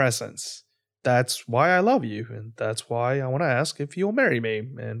commanding presence. That's why I love you, and that's why I want to ask if you'll marry me.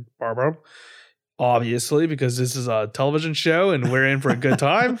 And Barbara, obviously, because this is a television show and we're in for a good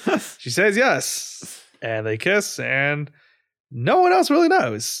time, she says yes. And they kiss, and no one else really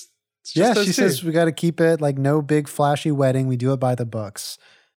knows. Yeah, she says we got to keep it like no big flashy wedding. We do it by the books.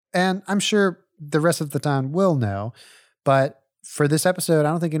 And I'm sure the rest of the town will know. But for this episode, I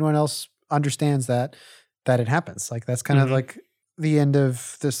don't think anyone else understands that it happens. Like that's kind of like the end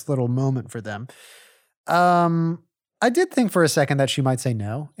of this little moment for them. I did think for a second that she might say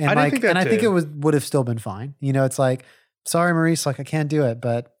no. And I think it would have still been fine. It's like, sorry, Maurice, like I can't do it,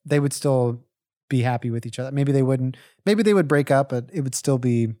 but they would still be happy with each other. Maybe they would break up, but they would still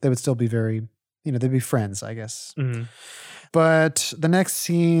be very, they'd be friends, I guess. Mm-hmm. But the next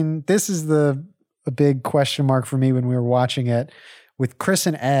scene, this is a big question mark for me when we were watching it with Chris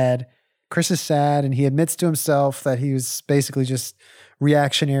and Ed. Chris is sad, and he admits to himself that he was basically just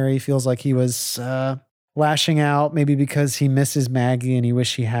reactionary. He feels like he was lashing out maybe because he misses Maggie and he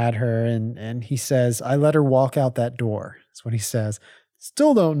wish he had her. And he says, I let her walk out that door. That's what he says.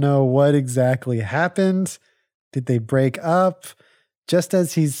 Still don't know what exactly happened. Did they break up? Just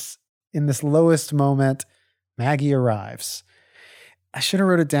as he's in this lowest moment, Maggie arrives. I should have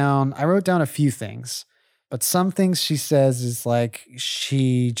wrote it down. I wrote down a few things, but some things she says is like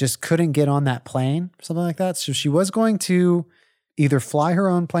she just couldn't get on that plane, something like that. So she was going to either fly her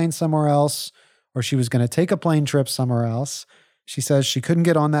own plane somewhere else or she was going to take a plane trip somewhere else. She says she couldn't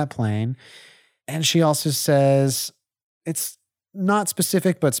get on that plane. And she also says, it's not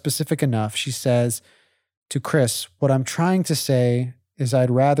specific, but specific enough. She says to Chris, what I'm trying to say is I'd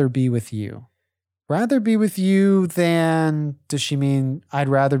rather be with you. Rather be with you than, does she mean I'd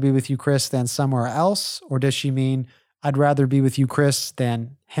rather be with you, Chris, than somewhere else? Or does she mean I'd rather be with you, Chris,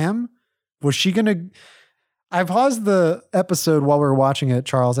 than him? Was she going to... I paused the episode while we were watching it,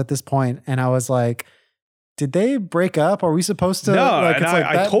 Charles, at this point, and I was like, did they break up? Are we supposed to? No, like, and it's like,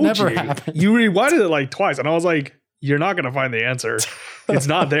 I that told never you. happened. You rewinded it like twice, and I was like, you're not going to find the answer. It's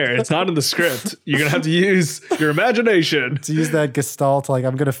not there. It's not in the script. You're going to have to use your imagination. To use that gestalt, like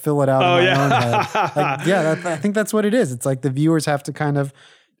I'm going to fill it out in my own head. Like, yeah, I think that's what it is. It's like the viewers have to kind of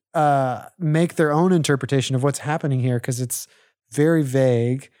make their own interpretation of what's happening here because it's very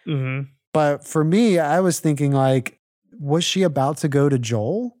vague. Mm-hmm. But for me, I was thinking like, was she about to go to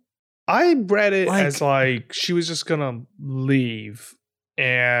Joel? I read it as like she was just going to leave.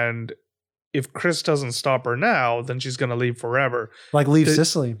 And if Chris doesn't stop her now, then she's going to leave forever. Like leave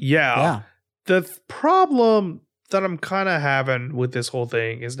Sicily. Yeah. The problem that I'm kind of having with this whole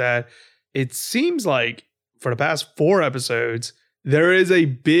thing is that it seems like for the past 4 episodes, there is a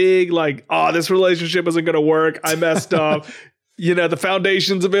big like, oh, this relationship isn't going to work. I messed up. You know, the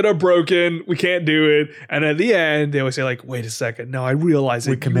foundations of it are broken. We can't do it. And at the end, they always say like, wait a second. No, I realize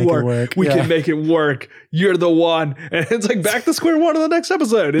we can make it work. We can make it work. You're the one. And it's like back to square one in the next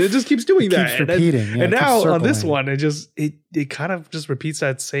episode. And it just keeps doing that. Keeps repeating. And now on this one, it kind of just repeats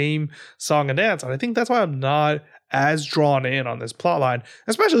that same song and dance. And I think that's why I'm not as drawn in on this plot line,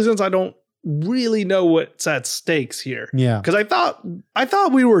 especially since I don't really know what's at stakes here. Yeah. Because I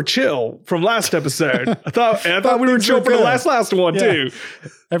thought we were chill from last episode. I thought we were chill for the last one too.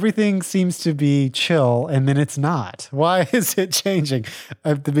 Everything seems to be chill and then it's not. Why is it changing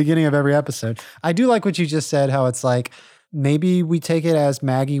at the beginning of every episode? I do like what you just said, how it's like maybe we take it as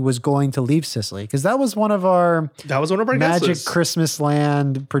Maggie was going to leave Sicily because that was one of our Magic guesses. Christmas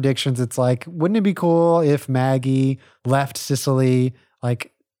Land predictions. It's like, wouldn't it be cool if Maggie left Sicily,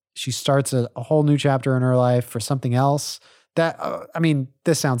 like she starts a whole new chapter in her life for something else? That, I mean,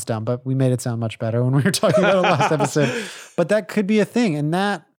 this sounds dumb, but we made it sound much better when we were talking about it last episode. But that could be a thing. And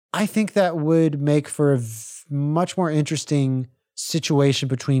that, I think that would make for a much more interesting situation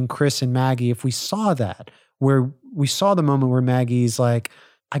between Chris and Maggie if we saw that, where we saw the moment where Maggie's like,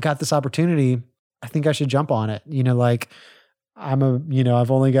 I got this opportunity. I think I should jump on it. You know, like I've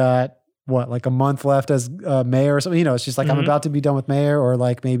only got like a month left as mayor or something, you know, she's like, I'm about to be done with mayor, or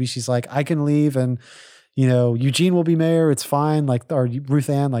like, maybe she's like, I can leave and, you know, Eugene will be mayor. It's fine. Like, or Ruth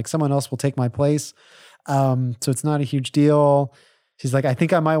Ann, like someone else will take my place. So it's not a huge deal. She's like, I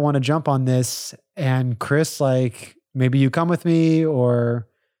think I might want to jump on this. And Chris, like, maybe you come with me, or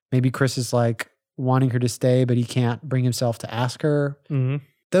maybe Chris is like wanting her to stay, but he can't bring himself to ask her. Mm-hmm.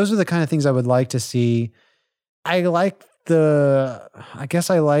 Those are the kind of things I would like to see. I guess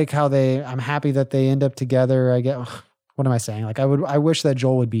I like how I'm happy that they end up together. What am I saying? Like I wish that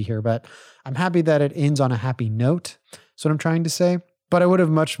Joel would be here, but I'm happy that it ends on a happy note. That's what I'm trying to say. But I would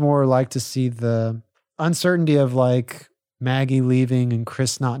have much more liked to see the uncertainty of like Maggie leaving and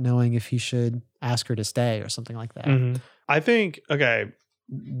Chris not knowing if he should ask her to stay or something like that. Mm-hmm. I think, okay,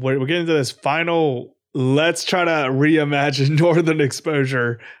 we're getting to this final, let's try to reimagine Northern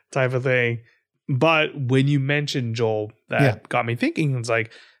Exposure type of thing. But when you mentioned Joel, that got me thinking. It's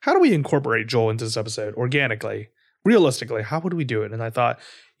like, how do we incorporate Joel into this episode organically, realistically? How would we do it? And I thought,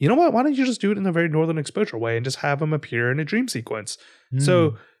 you know what? Why don't you just do it in a very Northern Exposure way and just have him appear in a dream sequence?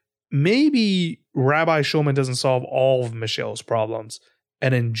 So maybe Rabbi Shulman doesn't solve all of Michelle's problems,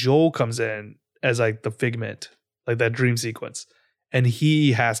 and then Joel comes in as like the figment, like that dream sequence. And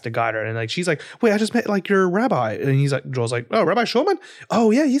he has to guide her. And like, she's like, wait, I just met like your rabbi. And he's like, Joel's like, oh, Rabbi Shulman?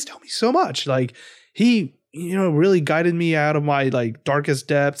 Oh yeah, he's told me so much. Like he, you know, really guided me out of my like darkest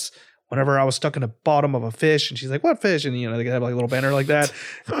depths whenever I was stuck in the bottom of a fish. And she's like, what fish? And, you know, they could have like a little banner like that.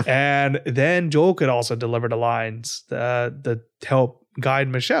 And then Joel could also deliver the lines that help guide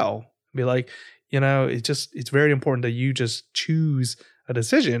Michelle. Be like, you know, it's very important that you just choose a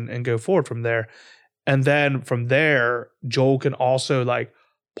decision and go forward from there. And then from there, Joel can also like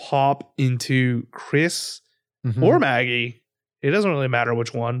pop into Chris Mhm. or Maggie. It doesn't really matter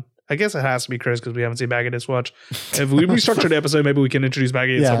which one. I guess it has to be Chris because we haven't seen Maggie this much. If we restructure the episode, maybe we can introduce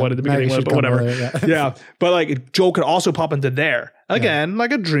Maggie at some point at the Maggie beginning, should but come whatever. earlier, Yeah. But like Joel could also pop into there. Again,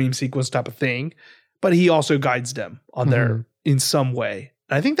 like a dream sequence type of thing. But he also guides them on there in some way.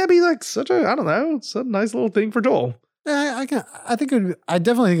 I think that'd be like such a, I don't know, it's a nice little thing for Joel. Yeah, I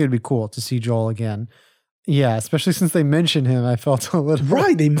definitely think it'd be cool to see Joel again. Yeah, especially since they mentioned him. I felt a little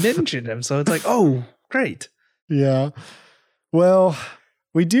Right, they mentioned him. So it's like, oh, great. Yeah. Well,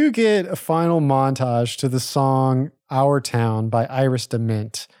 we do get a final montage to the song Our Town by Iris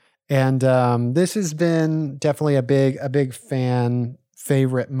DeMint. And this has been definitely a big fan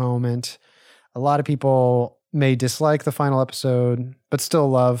favorite moment. A lot of people may dislike the final episode, but still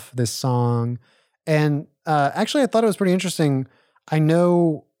love this song. And actually, I thought it was pretty interesting. I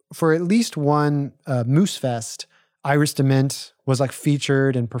know for at least one Moose Fest, Iris DeMint was like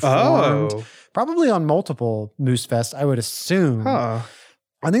featured and performed, probably on multiple Moose Fest, I would assume. Huh.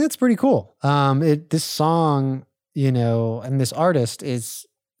 I think that's pretty cool. This song, and this artist is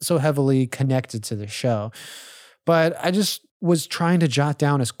so heavily connected to the show. But I just was trying to jot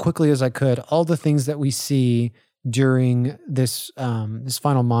down as quickly as I could all the things that we see during this this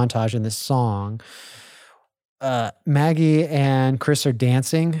final montage in this song. Maggie and Chris are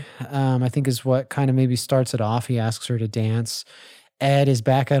dancing, I think is what kind of maybe starts it off. He asks her to dance. Ed is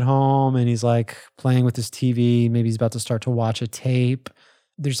back at home and he's like playing with his TV. Maybe he's about to start to watch a tape.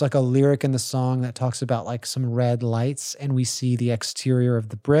 There's like a lyric in the song that talks about like some red lights, and we see the exterior of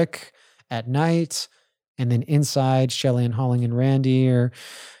the brick at night. And then inside, Shelley and Holling and Randy are,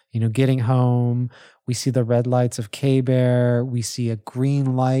 getting home. We see the red lights of K-Bear. We see a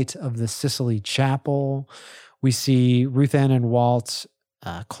green light of the Sicily Chapel. We see Ruth Ann and Walt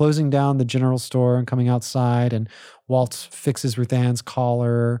closing down the general store and coming outside, and Walt fixes Ruth Ann's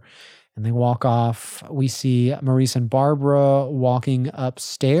collar and they walk off. We see Maurice and Barbara walking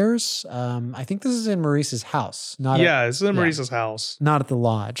upstairs. I think this is in Maurice's house. This is in Maurice's house. Not at the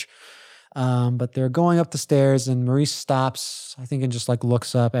lodge. But they're going up the stairs and Maurice stops, I think, and just like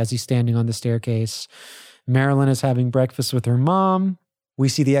looks up as he's standing on the staircase. Marilyn is having breakfast with her mom. We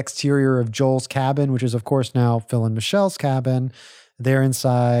see the exterior of Joel's cabin, which is, of course, now Phil and Michelle's cabin. They're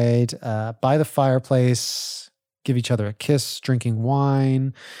inside by the fireplace, give each other a kiss, drinking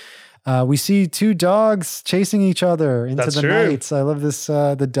wine. We see two dogs chasing each other into the night. I love this,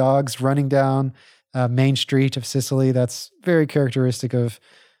 the dogs running down Main Street of Sicily. That's very characteristic of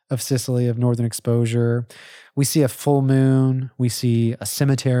Sicily, of Northern Exposure. We see a full moon. We see a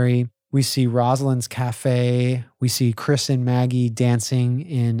cemetery. We see Rosalind's cafe. We see Chris and Maggie dancing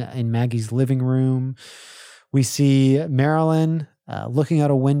in Maggie's living room. We see Marilyn looking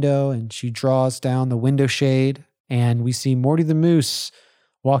out a window, and she draws down the window shade. And we see Morty the Moose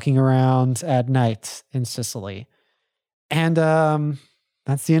walking around at night in Sicily. And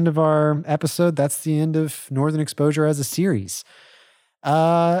that's the end of our episode. That's the end of Northern Exposure as a series.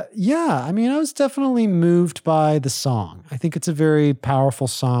 I was definitely moved by the song. I think it's a very powerful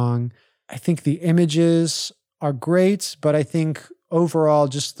song. I think the images are great, but I think overall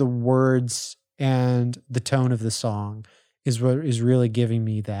just the words and the tone of the song is what is really giving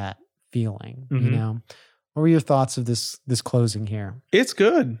me that feeling, What were your thoughts of this closing here? It's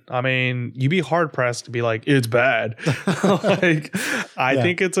good. I mean, you'd be hard pressed to be like, it's bad. I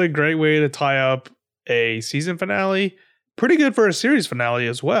think it's a great way to tie up a season finale. Pretty good for a series finale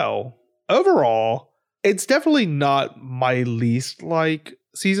as well. Overall, it's definitely not my least like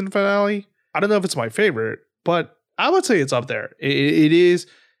season finale. I don't know if it's my favorite, but I would say it's up there. It is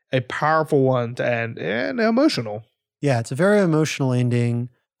a powerful one to end and emotional. Yeah, it's a very emotional ending.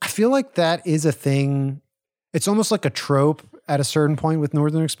 I feel like that is a thing. It's almost like a trope at a certain point with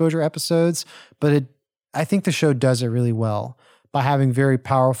Northern Exposure episodes, but I think the show does it really well by having very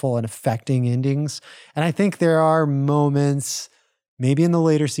powerful and affecting endings. And I think there are moments, maybe in the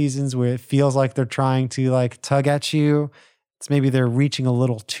later seasons, where it feels like they're trying to like tug at you. It's maybe they're reaching a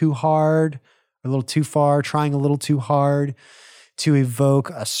little too hard, a little too far, trying a little too hard to evoke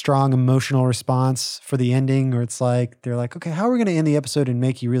a strong emotional response for the ending. Or it's like, they're like, okay, how are we going to end the episode and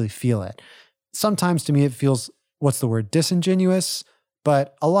make you really feel it? Sometimes to me, it feels, disingenuous.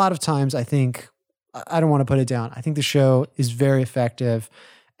 But a lot of times I think, I don't want to put it down, I think the show is very effective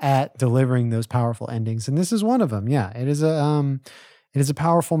at delivering those powerful endings. And this is one of them. Yeah, it is a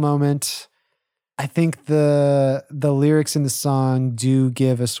powerful moment. I think the lyrics in the song do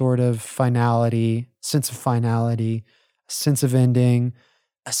give a sort of sense of ending,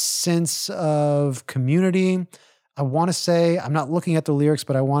 a sense of community. I want to say, I'm not looking at the lyrics,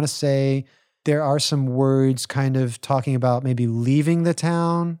 but I want to say there are some words kind of talking about maybe leaving the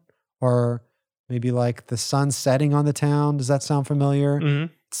town or maybe like the sun setting on the town. Does that sound familiar?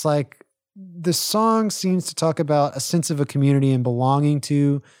 Mm-hmm. It's like the song seems to talk about a sense of a community and belonging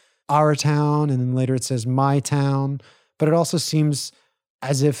to our town. And then later it says my town. But it also seems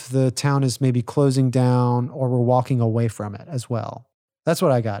as if the town is maybe closing down or we're walking away from it as well. That's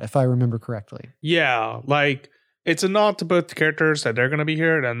what I got, if I remember correctly. Yeah, like it's a nod to both the characters that they're going to be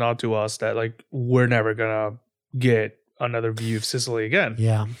here and a nod to us that like we're never going to get another view of Sicily again.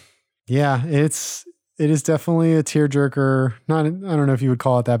 Yeah. Yeah, it is definitely a tearjerker. I don't know if you would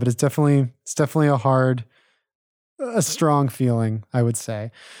call it that, but it's definitely a strong feeling, I would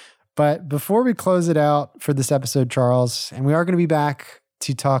say. But before we close it out for this episode, Charles, and we are going to be back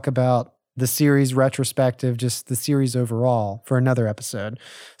to talk about the series retrospective, just the series overall for another episode.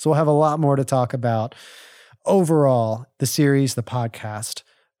 So we'll have a lot more to talk about overall, the series, the podcast.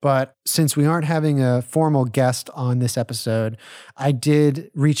 But since we aren't having a formal guest on this episode, I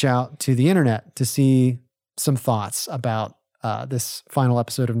did reach out to the internet to see some thoughts about this final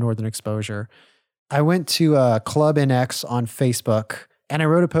episode of Northern Exposure. I went to Club NX on Facebook, and I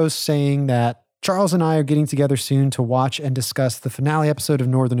wrote a post saying that Charles and I are getting together soon to watch and discuss the finale episode of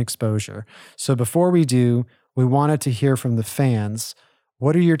Northern Exposure. So before we do, we wanted to hear from the fans.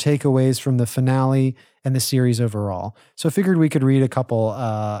 What are your takeaways from the finale and the series overall? So I figured we could read a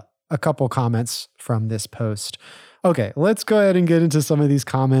couple comments from this post. Okay, let's go ahead and get into some of these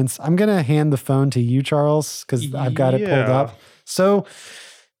comments. I'm going to hand the phone to you, Charles, because I've got it pulled up. So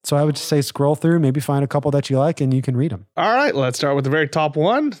I would just say scroll through, maybe find a couple that you like, and you can read them. All right, let's start with the very top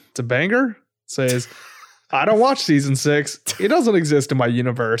one. It's a banger. It says, I don't watch season 6. It doesn't exist in my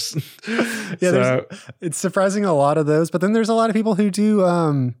universe. Yeah, it's surprising a lot of those, but then there's a lot of people who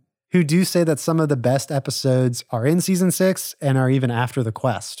do say that some of the best episodes are in season 6 and are even after the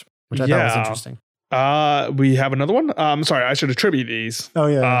quest, which I thought was interesting. We have another one. Sorry, I should attribute these. Oh,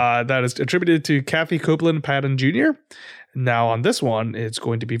 yeah. That is attributed to Kathy Copeland Patton Jr. Now on this one, it's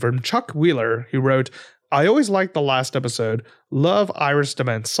going to be from Chuck Wheeler, who wrote, I always liked the last episode, love Iris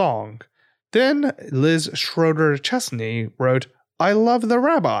DeMent's song. Then Liz Schroeder-Chesney wrote, I love the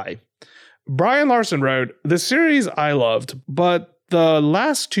rabbi. Brian Larson wrote, the series I loved, but the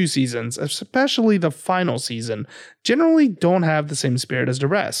last 2 seasons, especially the final season, generally don't have the same spirit as the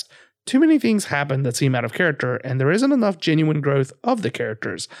rest. Too many things happen that seem out of character, and there isn't enough genuine growth of the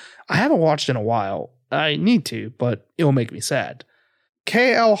characters. I haven't watched in a while. I need to, but it'll make me sad.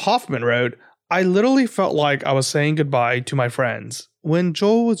 K.L. Hoffman wrote, I literally felt like I was saying goodbye to my friends. When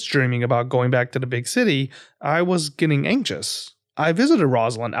Joel was dreaming about going back to the big city, I was getting anxious. I visited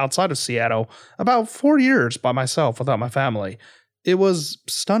Roslyn outside of Seattle about 4 years by myself without my family. It was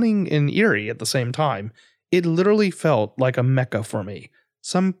stunning and eerie at the same time. It literally felt like a Mecca for me,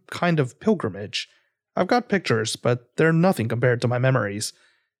 some kind of pilgrimage. I've got pictures, but they're nothing compared to my memories.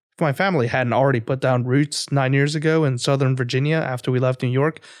 If my family hadn't already put down roots 9 years ago in Southern Virginia after we left New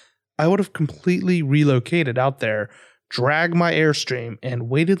York, I would have completely relocated out there, dragged my Airstream, and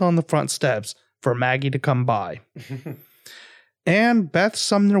waited on the front steps for Maggie to come by. And Beth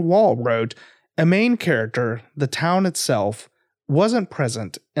Sumner Wall wrote, a main character, the town itself, wasn't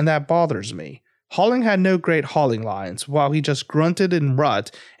present, and that bothers me. Holling had no great Holling lines, while he just grunted and rut,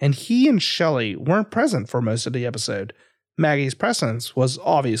 and he and Shelley weren't present for most of the episode. Maggie's presence was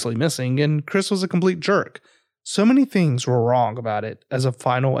obviously missing, and Chris was a complete jerk. So many things were wrong about it as a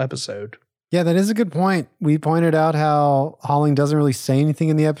final episode. Yeah, that is a good point. We pointed out how Holling doesn't really say anything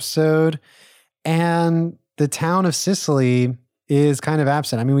in the episode, and the town of Sicily is kind of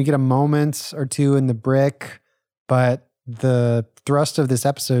absent. I mean, we get a moment or two in the brick, but the thrust of this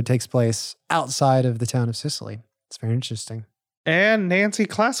episode takes place outside of the town of Sicily. It's very interesting. And Nancy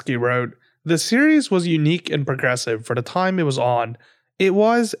Klasky wrote, the series was unique and progressive for the time it was on. It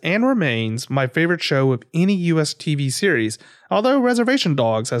was and remains my favorite show of any US TV series, although Reservation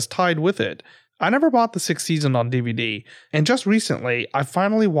Dogs has tied with it. I never bought the 6th season on DVD, and just recently I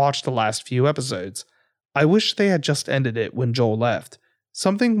finally watched the last few episodes. I wish they had just ended it when Joel left.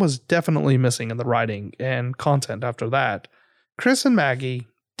 Something was definitely missing in the writing and content after that. Chris and Maggie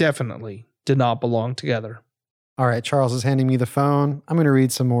definitely did not belong together. All right, Charles is handing me the phone. I'm going to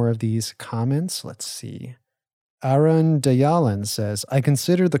read some more of these comments. Let's see. Aaron Dayalan says, I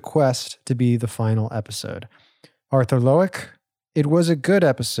consider The Quest to be the final episode. Arthur Loic, it was a good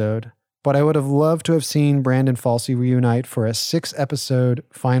episode, but I would have loved to have seen Brandon Falsey reunite for a 6-episode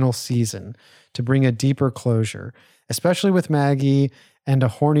final season to bring a deeper closure, especially with Maggie and a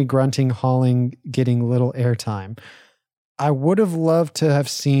horny grunting Holling getting little airtime. I would have loved to have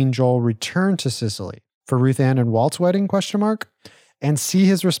seen Joel return to Sicily for Ruth Ann and Walt's wedding, ? and see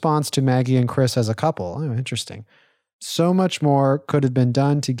his response to Maggie and Chris as a couple. Oh, interesting. So much more could have been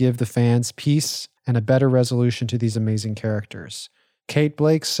done to give the fans peace and a better resolution to these amazing characters. Kate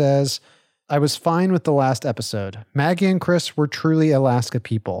Blake says, I was fine with the last episode. Maggie and Chris were truly Alaska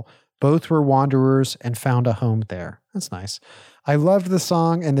people. Both were wanderers and found a home there. That's nice. I loved the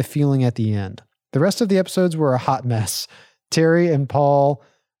song and the feeling at the end. The rest of the episodes were a hot mess. Terry and Paul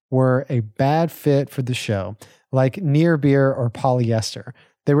were a bad fit for the show, like Near Beer or Polyester.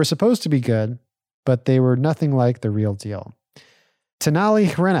 They were supposed to be good, but they were nothing like the real deal. Tenali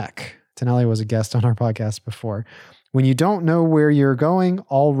Hrenek. Tenali was a guest on our podcast before. When you don't know where you're going,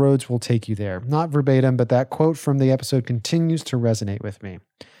 all roads will take you there. Not verbatim, but that quote from the episode continues to resonate with me.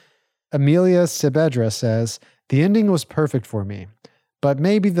 Amelia Saavedra says, the ending was perfect for me, but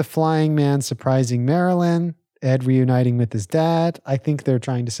maybe the flying man surprising Marilyn, Ed reuniting with his dad. I think they're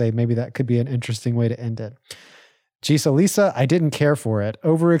trying to say maybe that could be an interesting way to end it. Gisa Lisa, I didn't care for it.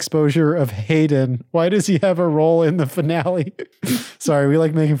 Overexposure of Hayden. Why does he have a role in the finale? Sorry, we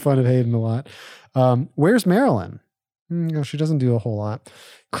like making fun of Hayden a lot. Where's Marilyn? She doesn't do a whole lot.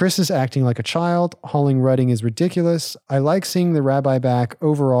 Chris is acting like a child. Hauling Rudding is ridiculous. I like seeing the rabbi back.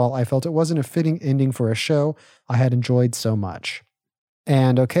 Overall, I felt it wasn't a fitting ending for a show I had enjoyed so much.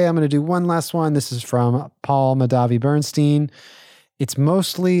 And okay, I'm going to do one last one. This is from Paul Madavi Bernstein. It's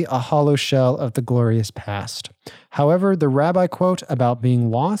mostly a hollow shell of the glorious past. However, the rabbi quote about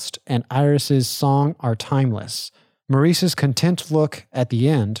being lost and Iris's song are timeless. Maurice's content look at the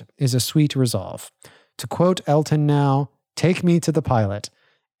end is a sweet resolve. To quote Elton now, take me to the pilot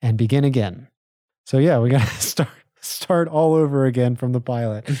and begin again. So yeah, we got to start all over again from the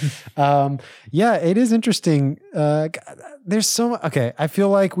pilot. Yeah, it is interesting. There's okay, I feel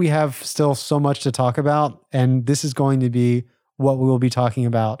like we have still so much to talk about, and this is going to be what we will be talking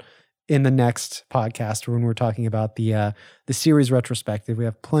about in the next podcast when we're talking about the series retrospective. We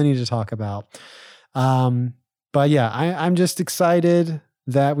have plenty to talk about. But yeah, I'm just excited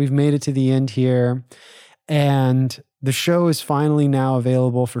that we've made it to the end here, and the show is finally now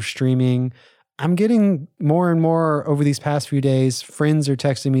available for streaming. I'm getting more and more over these past few days. Friends are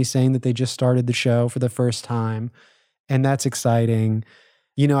texting me saying that they just started the show for the first time, and that's exciting.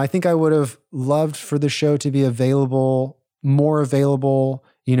 You know, I think I would have loved for the show to be more available,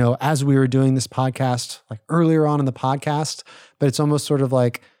 you know, as we were doing this podcast, like earlier on in the podcast, but it's almost sort of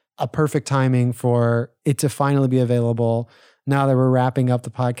like a perfect timing for it to finally be available. Now that we're wrapping up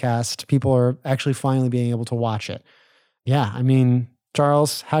the podcast, people are actually finally being able to watch it. Yeah, I mean,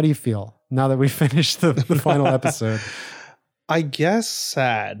 Charles, how do you feel now that we finished the final episode? I guess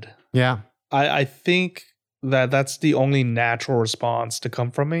sad. Yeah. I think that's the only natural response to come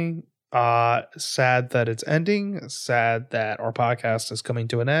from me. Sad that it's ending. Sad that our podcast is coming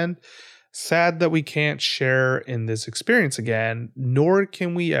to an end. Sad that we can't share in this experience again, nor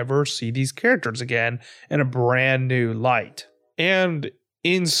can we ever see these characters again in a brand new light. And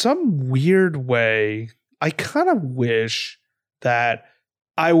in some weird way, I kind of wish I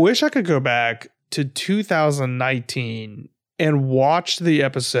could go back to 2019 and watch the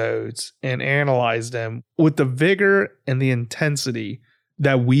episodes and analyze them with the vigor and the intensity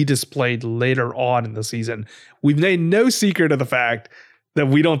that we displayed later on in the season. We've made no secret of the fact that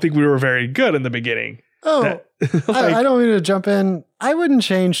we don't think we were very good in the beginning. Oh, I don't mean to jump in. I wouldn't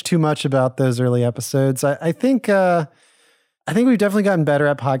change too much about those early episodes. I think we've definitely gotten better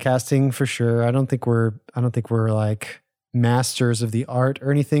at podcasting for sure. I don't think we're like masters of the art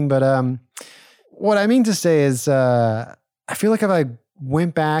or anything, but what I mean to say is I feel like if I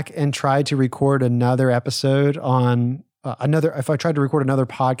went back and tried to record another episode on if I tried to record another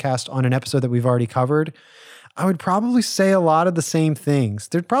podcast on an episode that we've already covered, I would probably say a lot of the same things.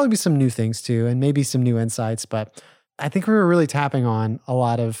 There'd probably be some new things too, and maybe some new insights, but I think we were really tapping on a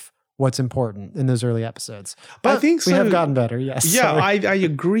lot of what's important in those early episodes. But I think we have gotten better, yes. Yeah, I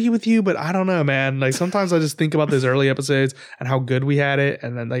agree with you, but I don't know, man. Like sometimes I just think about those early episodes and how good we had it,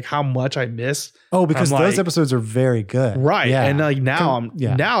 and then like how much I miss. Oh, because those episodes are very good. Right. Yeah. And like now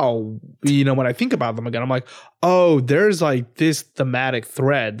now, you know, when I think about them again, I'm like, oh, there's like this thematic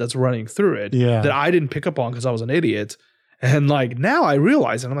thread that's running through it that I didn't pick up on because I was an idiot. And like now I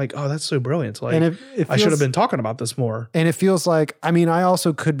realize it. I'm like, oh, that's so brilliant. Like and I should have been talking about this more. And it feels like, I mean, I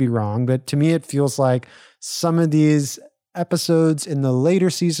also could be wrong, but to me, it feels like some of these episodes in the later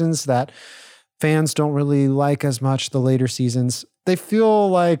seasons that fans don't really like as much, the later seasons, they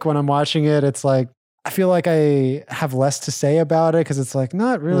feel like when I'm watching it, it's like, I feel like I have less to say about it because it's like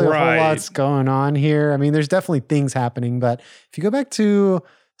not really a whole lot's going on here. I mean, there's definitely things happening, but if you go back to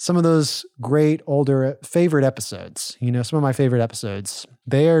some of those great older favorite episodes, you know, some of my favorite episodes,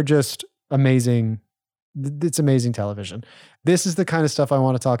 they are just amazing it's amazing television. This is the kind of stuff I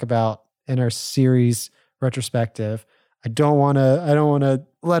want to talk about in our series retrospective. I don't want to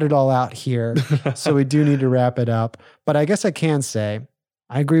let it all out here. So we do need to wrap it up. But I guess I can say,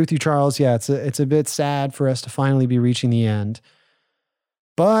 I agree with you, Charles. Yeah, it's a bit sad for us to finally be reaching the end.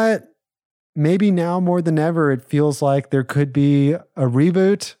 But maybe now more than ever, it feels like there could be a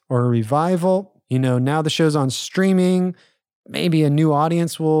reboot or a revival. You know, now the show's on streaming. Maybe a new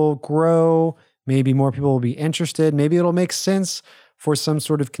audience will grow. Maybe more people will be interested. Maybe it'll make sense for some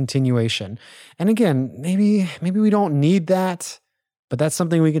sort of continuation. And again, maybe we don't need that, but that's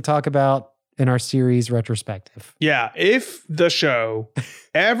something we can talk about in our series retrospective. Yeah, if the show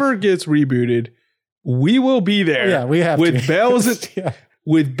ever gets rebooted, we will be there. Yeah, we have with to. bells and, Yeah.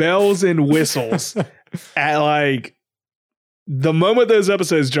 with bells and whistles at like the moment those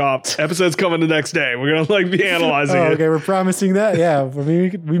episodes drop. Episodes coming the next day. We're gonna like be analyzing it. Okay, we're promising that. Yeah, I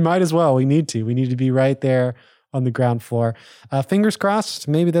mean, we might as well. We need to be right there on the ground floor. Fingers crossed,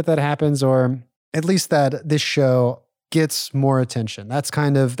 maybe that happens, or at least that this show gets more attention.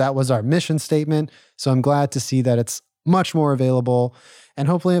 That was our mission statement. So I'm glad to see that it's much more available, and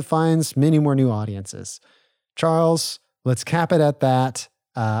hopefully it finds many more new audiences. Charles, let's cap it at that.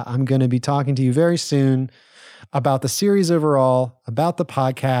 I'm going to be talking to you very soon about the series overall, about the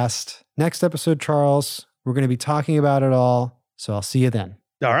podcast. Next episode, Charles, we're going to be talking about it all. So I'll see you then.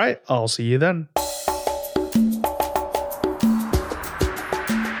 All right, I'll see you then.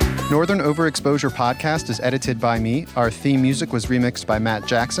 Northern Overexposure Podcast is edited by me. Our theme music was remixed by Matt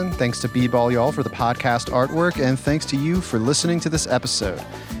Jackson. Thanks to B-Ball Y'all for the podcast artwork, and thanks to you for listening to this episode.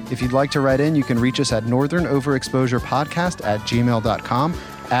 If you'd like to write in, you can reach us at northernoverexposurepodcast@gmail.com,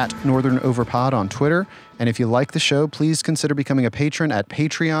 at Northern Overpod on Twitter. And if you like the show, please consider becoming a patron at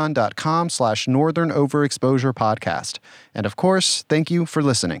patreon.com/Northern Overexposure Podcast. And of course, thank you for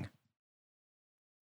listening.